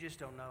just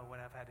don't know what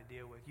I've had to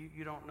deal with.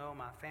 You don't know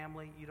my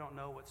family. You don't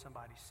know what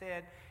somebody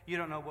said. You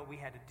don't know what we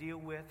had to deal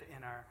with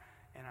in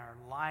our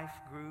life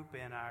group,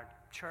 in our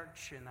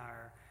church, in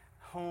our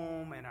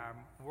home, in our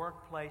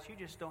workplace. You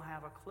just don't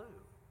have a clue.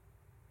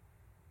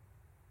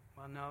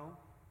 Well, no,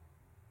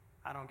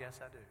 I don't guess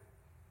I do.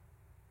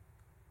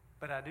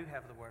 But I do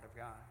have the Word of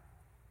God.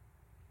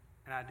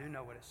 And I do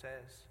know what it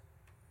says.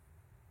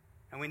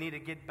 And we need to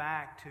get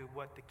back to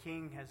what the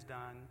king has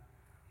done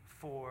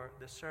for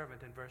the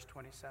servant in verse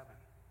 27.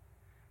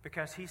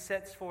 Because he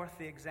sets forth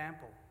the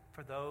example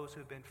for those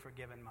who've been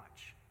forgiven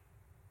much.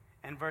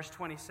 In verse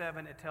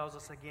 27, it tells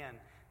us again,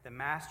 the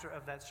master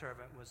of that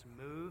servant was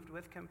moved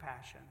with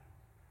compassion.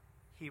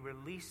 He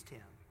released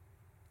him,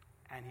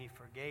 and he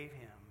forgave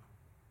him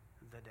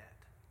the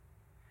debt.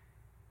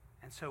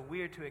 And so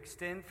we are to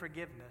extend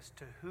forgiveness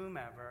to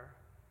whomever,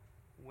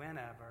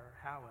 whenever,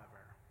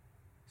 however,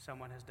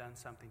 someone has done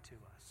something to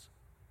us,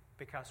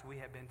 because we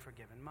have been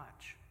forgiven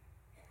much.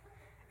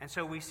 And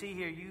so we see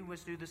here, you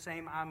must do the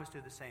same, I must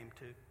do the same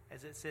too,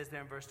 as it says there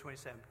in verse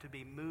 27, to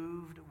be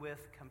moved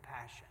with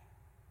compassion.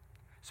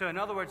 So in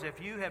other words, if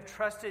you have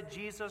trusted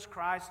Jesus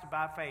Christ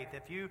by faith,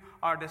 if you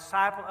are a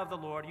disciple of the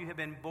Lord, you have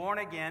been born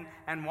again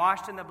and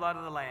washed in the blood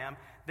of the Lamb,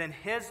 then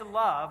His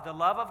love, the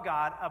love of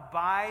God,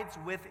 abides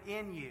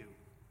within you.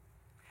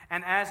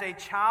 And as a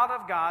child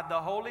of God,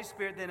 the Holy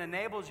Spirit then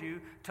enables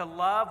you to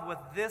love with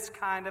this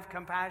kind of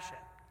compassion.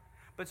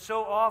 But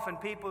so often,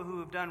 people who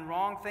have done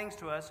wrong things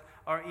to us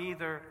are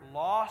either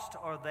lost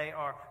or they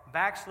are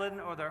backslidden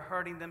or they're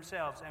hurting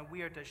themselves. And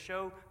we are to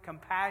show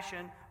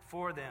compassion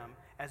for them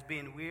as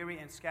being weary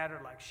and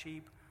scattered like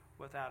sheep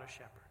without a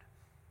shepherd.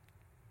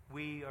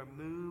 We are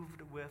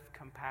moved with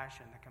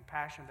compassion, the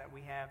compassion that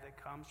we have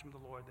that comes from the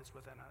Lord that's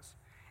within us.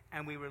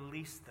 And we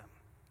release them.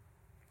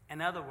 In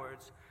other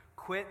words,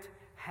 quit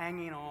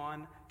hanging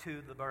on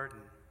to the burden.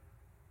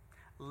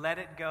 Let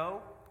it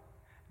go.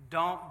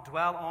 Don't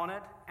dwell on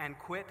it, and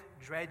quit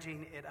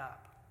dredging it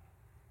up.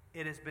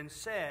 It has been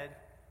said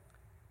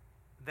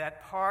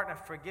that part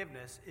of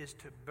forgiveness is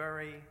to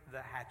bury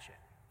the hatchet.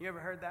 You ever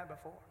heard that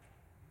before?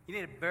 You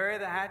need to bury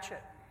the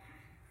hatchet.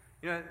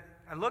 You know,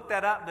 I looked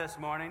that up this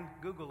morning.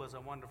 Google is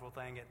a wonderful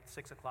thing at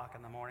 6 o'clock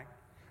in the morning.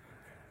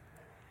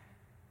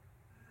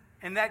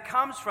 And that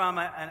comes from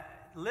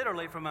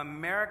literally from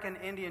American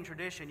Indian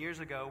tradition years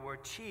ago, where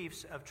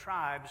chiefs of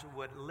tribes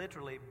would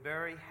literally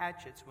bury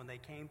hatchets when they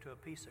came to a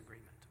peace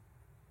agreement.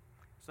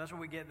 So that's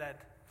where we get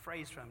that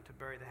phrase from, to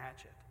bury the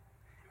hatchet.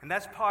 And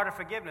that's part of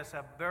forgiveness,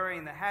 of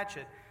burying the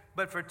hatchet.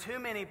 But for too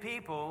many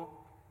people,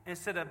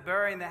 instead of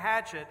burying the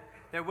hatchet,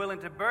 they're willing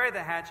to bury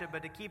the hatchet,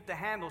 but to keep the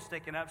handle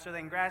sticking up so they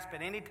can grasp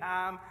it any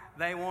time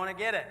they want to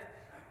get it.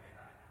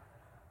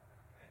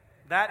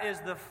 That is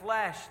the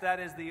flesh.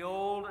 That is the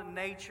old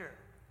nature.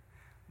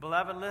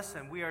 Beloved,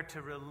 listen, we are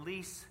to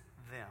release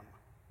them.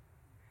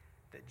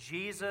 That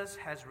Jesus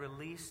has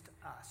released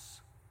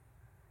us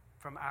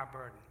from our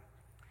burden.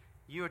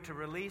 You are to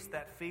release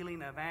that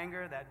feeling of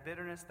anger, that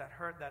bitterness, that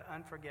hurt, that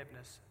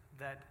unforgiveness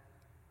that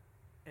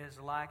is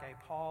like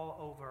a pall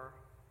over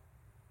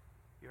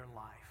your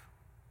life.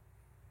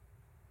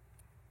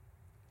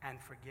 And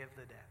forgive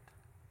the debt.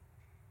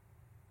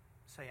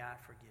 Say, I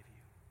forgive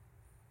you.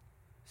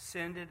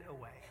 Send it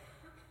away.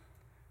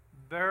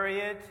 Bury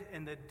it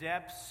in the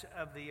depths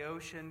of the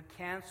ocean.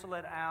 Cancel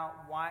it out.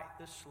 Wipe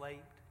the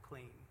slate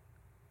clean.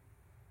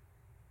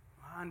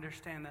 I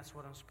understand that's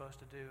what I'm supposed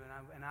to do,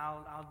 and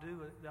I'll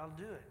do it. I'll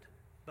do it.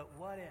 But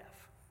what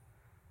if?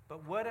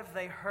 But what if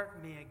they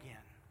hurt me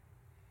again?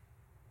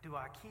 Do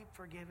I keep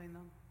forgiving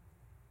them?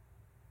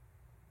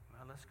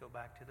 Well, let's go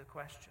back to the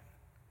question.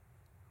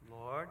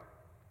 Lord,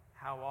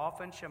 how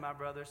often shall my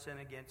brother sin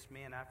against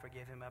me and I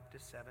forgive him up to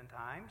 7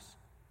 times?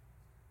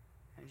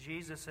 And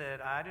Jesus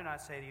said, I do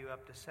not say to you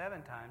up to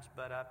 7 times,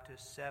 but up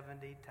to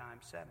 70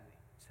 times 70.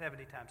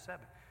 70 times 7.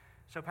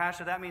 So,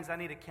 Pastor, that means I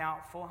need to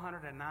count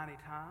 490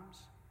 times?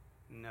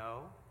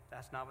 No,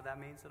 that's not what that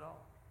means at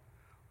all.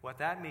 What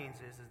that means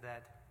is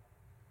that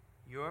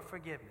your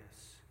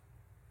forgiveness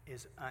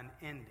is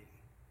unending.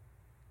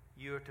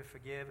 You are to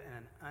forgive in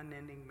an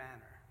unending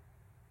manner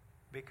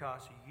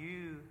because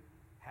you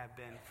have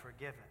been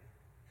forgiven,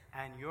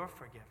 and your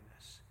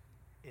forgiveness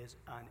is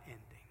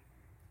unending.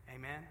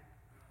 Amen?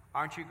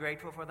 Aren't you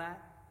grateful for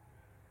that?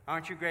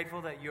 Aren't you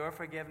grateful that your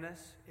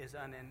forgiveness is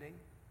unending?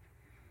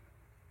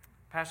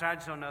 Pastor, I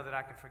just don't know that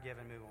I can forgive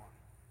and move on.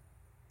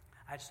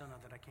 I just don't know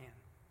that I can.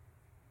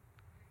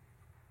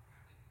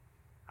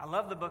 I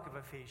love the book of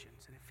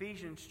Ephesians. In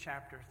Ephesians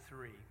chapter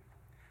 3,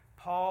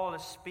 Paul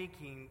is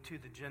speaking to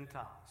the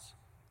Gentiles.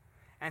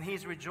 And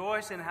he's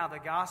rejoicing how the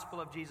gospel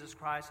of Jesus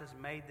Christ has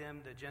made them,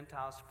 the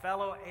Gentiles,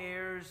 fellow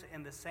heirs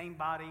in the same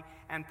body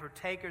and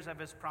partakers of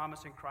his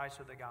promise in Christ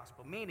with the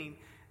gospel. Meaning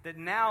that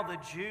now the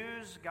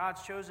Jews,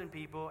 God's chosen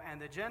people,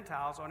 and the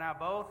Gentiles are now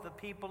both the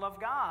people of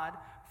God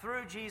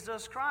through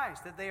Jesus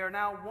Christ. That they are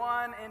now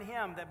one in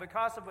him. That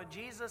because of what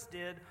Jesus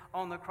did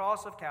on the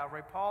cross of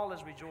Calvary, Paul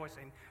is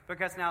rejoicing.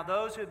 Because now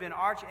those who have been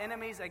arch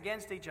enemies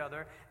against each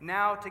other,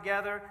 now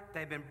together,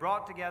 they've been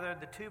brought together,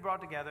 the two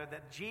brought together,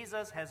 that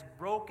Jesus has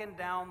broken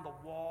down the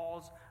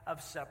walls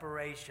of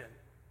separation.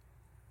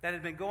 That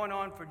had been going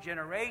on for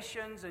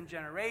generations and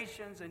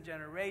generations and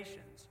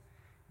generations.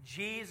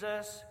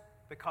 Jesus,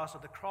 because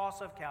of the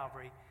cross of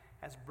Calvary,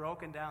 has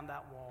broken down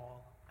that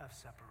wall of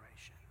separation.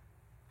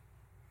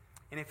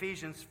 In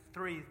Ephesians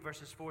 3,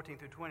 verses 14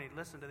 through 20,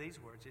 listen to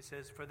these words. He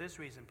says, for this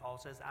reason, Paul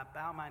says, I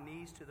bow my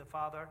knees to the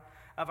Father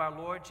of our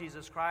Lord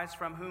Jesus Christ,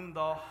 from whom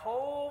the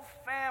whole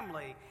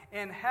family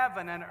in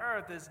heaven and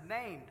earth is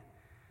named,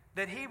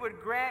 that he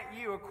would grant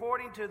you,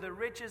 according to the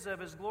riches of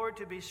his glory,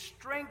 to be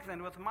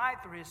strengthened with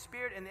might through his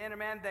Spirit in the inner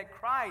man, that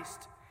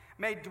Christ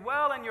may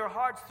dwell in your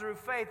hearts through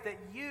faith, that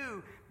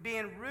you,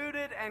 being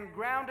rooted and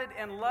grounded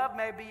in love,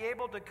 may be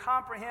able to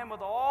comprehend with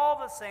all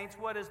the saints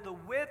what is the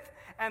width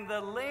and the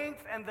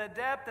length and the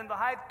depth and the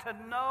height, to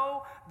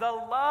know the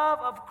love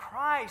of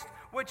Christ,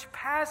 which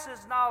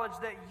passes knowledge,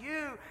 that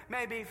you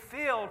may be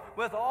filled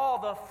with all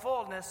the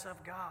fullness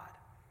of God.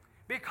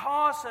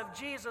 because of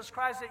Jesus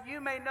Christ, that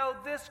you may know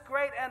this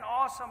great and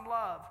awesome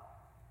love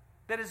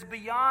that is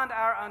beyond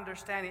our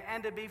understanding,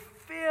 and to be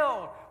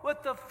filled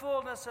with the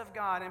fullness of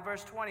God. In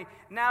verse 20,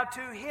 now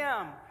to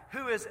him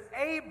who is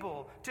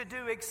able to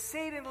do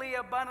exceedingly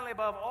abundantly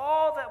above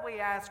all that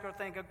we ask or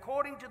think,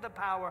 according to the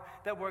power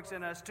that works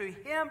in us, to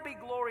him be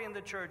glory in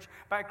the church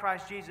by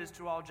Christ Jesus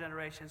to all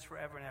generations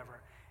forever and ever.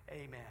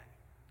 Amen.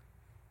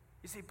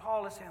 You see,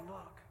 Paul is saying,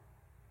 look,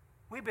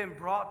 we've been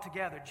brought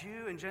together,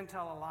 Jew and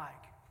Gentile alike,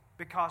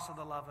 because of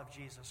the love of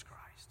Jesus Christ.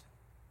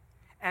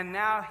 And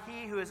now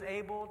he who is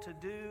able to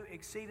do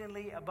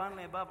exceedingly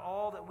abundantly above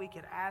all that we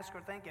could ask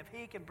or think, if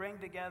he can bring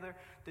together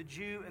the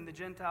Jew and the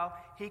Gentile,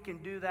 he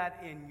can do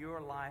that in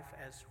your life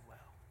as well.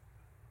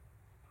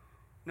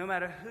 No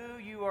matter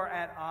who you are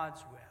at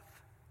odds with,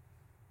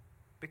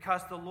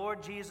 because the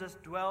Lord Jesus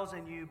dwells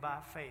in you by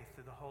faith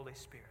through the Holy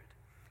Spirit.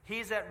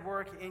 He's at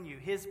work in you.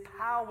 His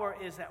power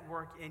is at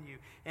work in you.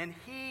 And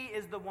he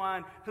is the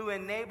one who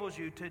enables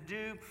you to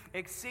do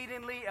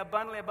exceedingly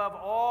abundantly above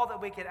all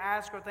that we could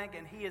ask or think.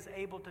 And he is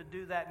able to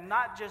do that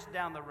not just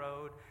down the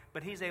road,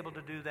 but he's able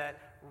to do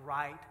that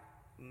right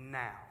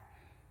now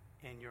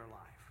in your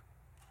life.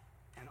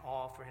 And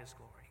all for his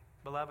glory.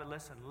 Beloved,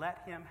 listen,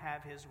 let him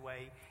have his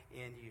way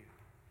in you.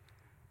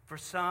 For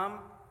some,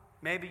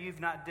 maybe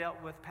you've not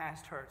dealt with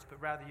past hurts, but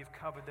rather you've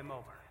covered them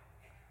over.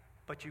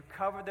 But you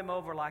covered them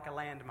over like a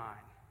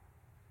landmine.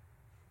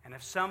 And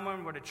if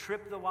someone were to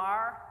trip the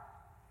wire,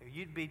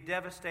 you'd be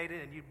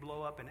devastated and you'd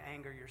blow up in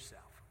anger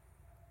yourself.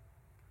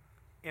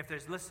 If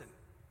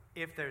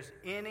there's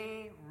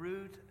any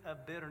root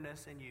of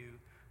bitterness in you,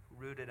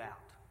 root it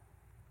out.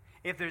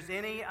 If there's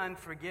any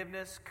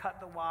unforgiveness, cut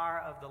the wire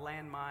of the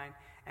landmine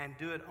and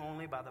do it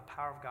only by the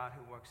power of God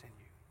who works in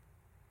you.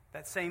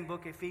 That same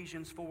book,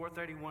 Ephesians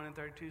 4:31 and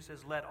 32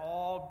 says, let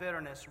all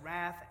bitterness,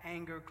 wrath,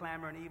 anger,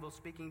 clamor, and evil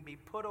speaking be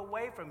put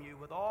away from you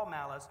with all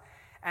malice,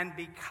 and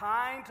be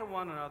kind to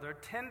one another,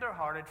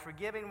 tender-hearted,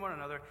 forgiving one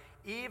another,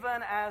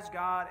 even as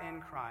God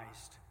in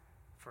Christ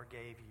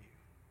forgave you.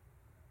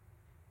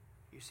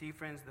 You see,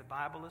 friends, the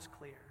Bible is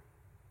clear.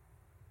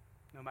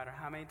 No matter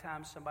how many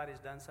times somebody's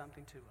done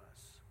something to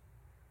us,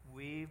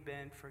 we've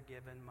been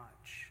forgiven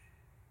much.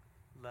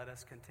 Let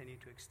us continue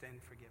to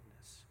extend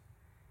forgiveness.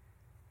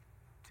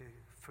 To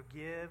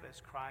forgive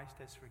as Christ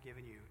has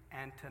forgiven you.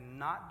 And to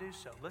not do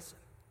so, listen,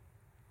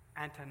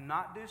 and to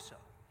not do so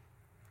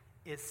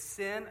is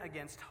sin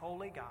against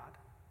holy God.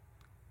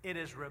 It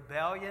is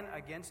rebellion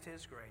against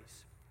his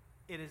grace.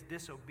 It is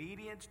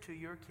disobedience to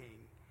your King.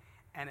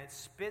 And it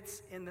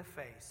spits in the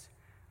face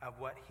of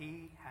what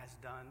he has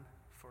done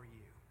for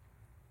you.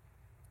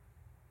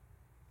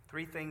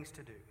 3 things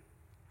to do.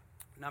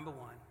 Number 1,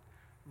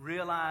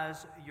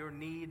 realize your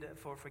need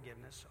for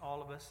forgiveness.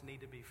 All of us need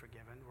to be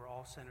forgiven. We're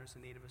all sinners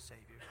in need of a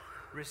Savior.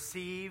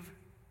 Receive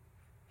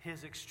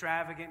his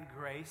extravagant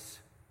grace,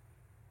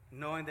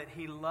 knowing that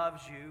he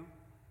loves you,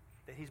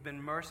 that he's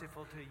been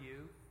merciful to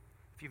you.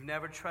 If you've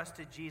never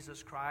trusted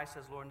Jesus Christ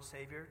as Lord and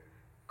Savior,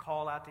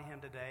 call out to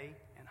him today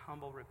in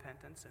humble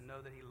repentance and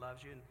know that he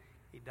loves you and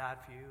he died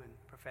for you, and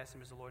profess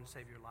him as the Lord and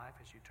Savior of your life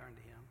as you turn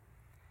to him.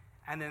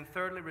 And then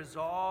thirdly,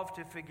 resolve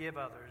to forgive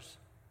others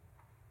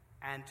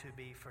and to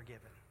be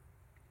forgiven.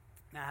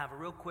 Now, I have a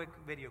real quick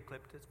video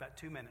clip. It's about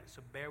 2 minutes,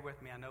 so bear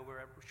with me. I know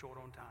we're short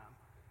on time.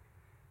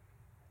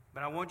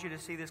 But I want you to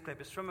see this clip.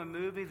 It's from a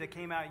movie that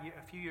came out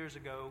a few years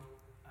ago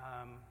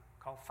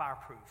called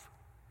Fireproof.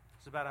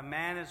 It's about a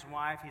man and his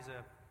wife. He's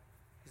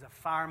a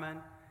fireman,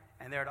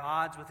 and they're at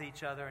odds with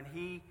each other.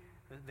 And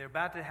they're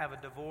about to have a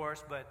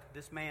divorce, but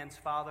this man's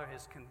father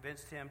has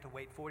convinced him to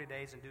wait 40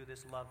 days and do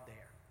this love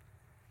dare.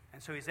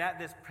 And so he's at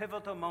this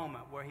pivotal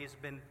moment where he's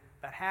been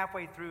about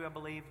halfway through, I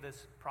believe,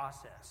 this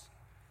process.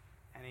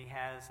 And he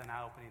has an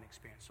eye-opening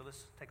experience. So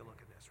let's take a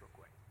look at this real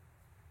quick.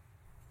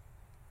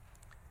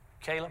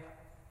 Caleb,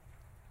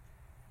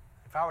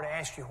 if I were to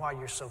ask you why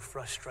you're so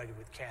frustrated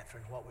with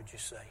Catherine, what would you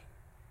say?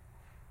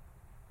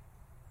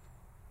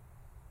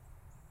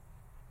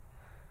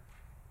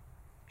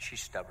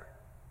 She's stubborn.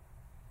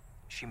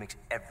 She makes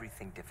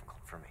everything difficult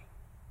for me.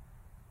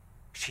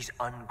 She's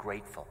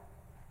ungrateful.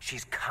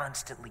 She's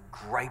constantly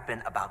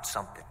griping about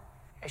something.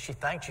 Has she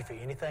thanked you for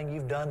anything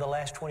you've done the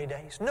last 20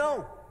 days?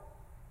 No.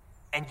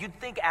 And you'd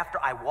think after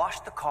I wash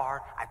the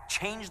car, I've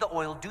changed the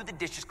oil, do the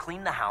dishes,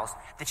 clean the house,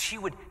 that she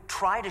would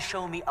try to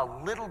show me a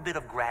little bit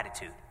of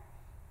gratitude.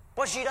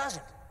 But she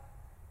doesn't.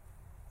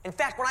 In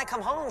fact, when I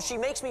come home, she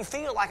makes me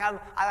feel like I'm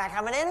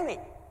an enemy.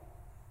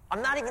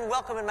 I'm not even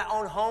welcome in my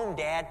own home,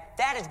 Dad.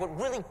 That is what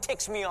really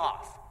ticks me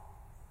off.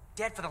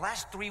 Dad, for the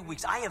last 3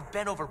 weeks, I have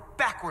bent over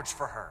backwards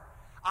for her.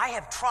 I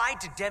have tried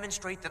to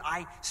demonstrate that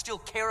I still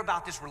care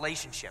about this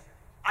relationship.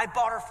 I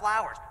bought her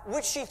flowers,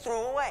 which she threw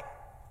away.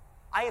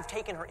 I have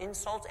taken her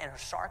insults and her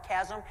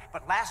sarcasm,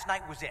 but last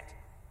night was it.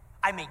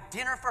 I made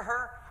dinner for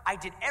her. I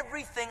did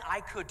everything I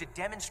could to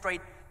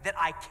demonstrate that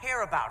I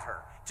care about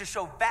her, to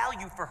show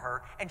value for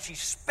her, and she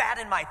spat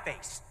in my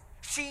face.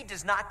 She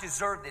does not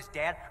deserve this,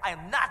 Dad. I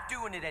am not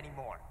doing it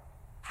anymore.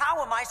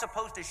 How am I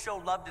supposed to show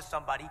love to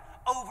somebody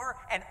over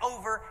and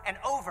over and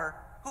over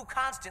who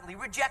constantly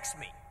rejects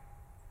me?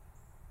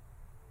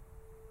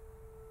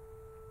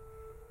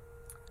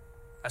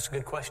 That's a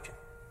good question.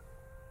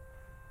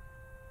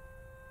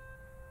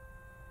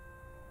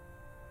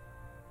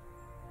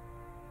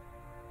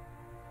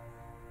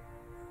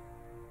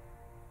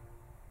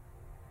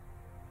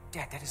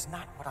 Dad, that is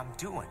not what I'm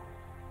doing.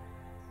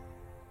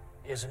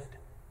 Isn't it?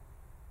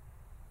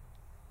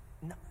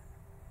 No.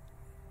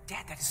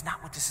 Dad, that is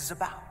not what this is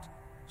about.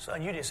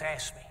 Son, you just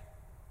asked me,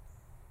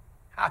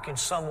 how can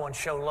someone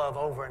show love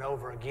over and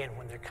over again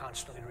when they're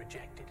constantly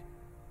rejected?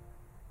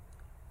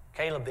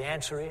 Caleb, the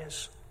answer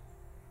is,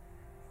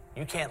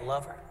 you can't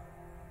love her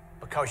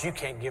because you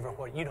can't give her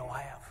what you don't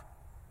have.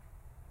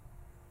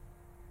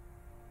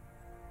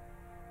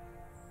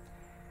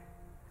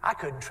 I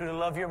couldn't truly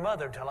love your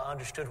mother until I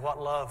understood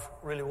what love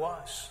really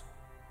was.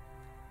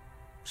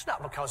 It's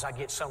not because I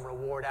get some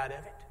reward out of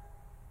it.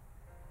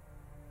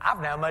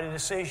 I've now made a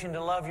decision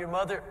to love your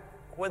mother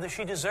whether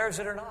she deserves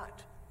it or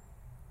not.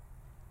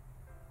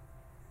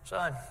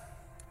 Son,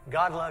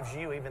 God loves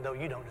you even though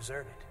you don't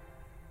deserve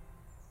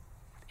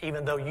it.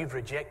 Even though you've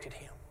rejected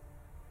Him,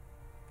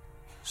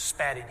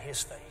 spat in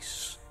His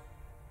face.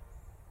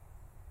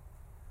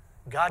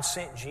 God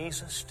sent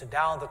Jesus to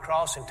die on the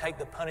cross and take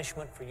the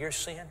punishment for your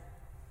sin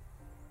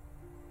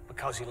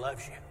because He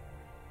loves you.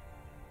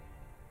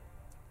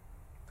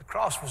 The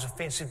cross was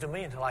offensive to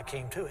me until I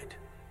came to it.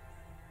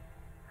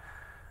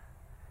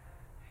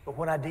 But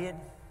when I did,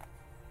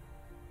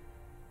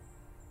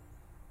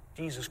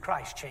 Jesus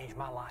Christ changed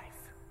my life.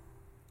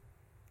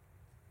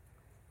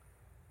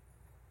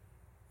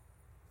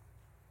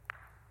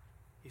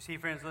 You see,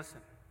 friends, listen.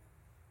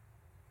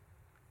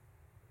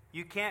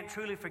 You can't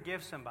truly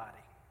forgive somebody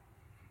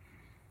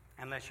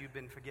unless you've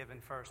been forgiven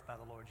first by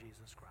the Lord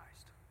Jesus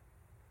Christ.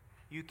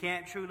 You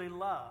can't truly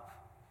love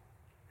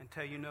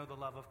until you know the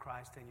love of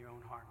Christ in your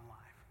own heart and life.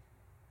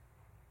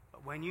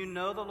 But when you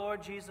know the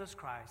Lord Jesus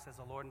Christ as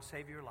the Lord and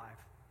Savior of your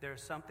life, there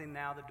is something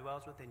now that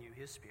dwells within you,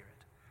 His Spirit,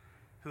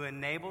 who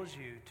enables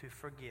you to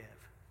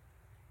forgive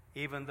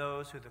even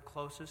those who are the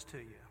closest to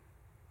you,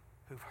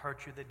 who've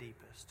hurt you the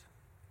deepest.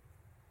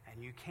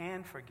 And you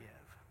can forgive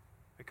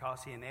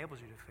because He enables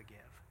you to forgive.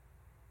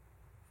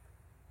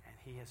 And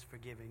He has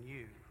forgiven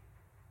you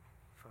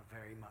for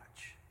very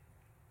much.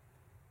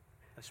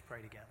 Let's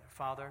pray together.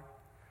 Father,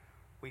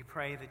 we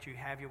pray that you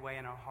have your way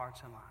in our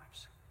hearts and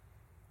lives.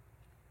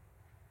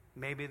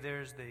 Maybe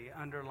there's the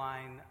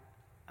underlying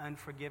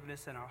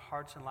unforgiveness in our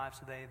hearts and lives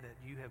today that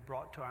you have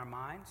brought to our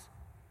minds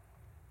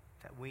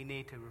that we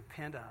need to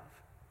repent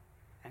of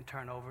and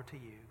turn over to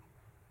you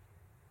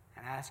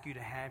and ask you to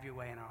have your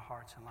way in our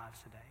hearts and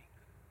lives today,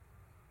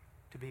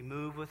 to be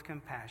moved with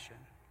compassion,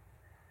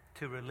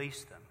 to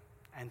release them,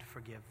 and to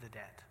forgive the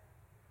debt.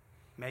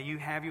 May you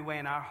have your way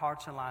in our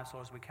hearts and lives,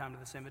 Lord, as we come to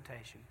this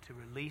invitation to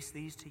release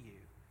these to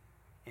you.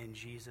 In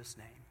Jesus'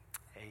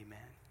 name, amen.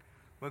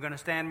 We're going to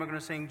stand. We're going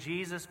to sing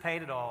Jesus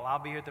Paid It All. I'll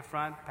be here at the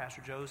front.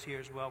 Pastor Joe's here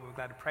as well. We're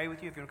glad to pray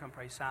with you. If you want to come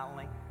pray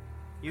silently,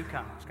 you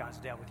come, as God's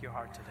dealt with your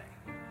heart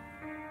today.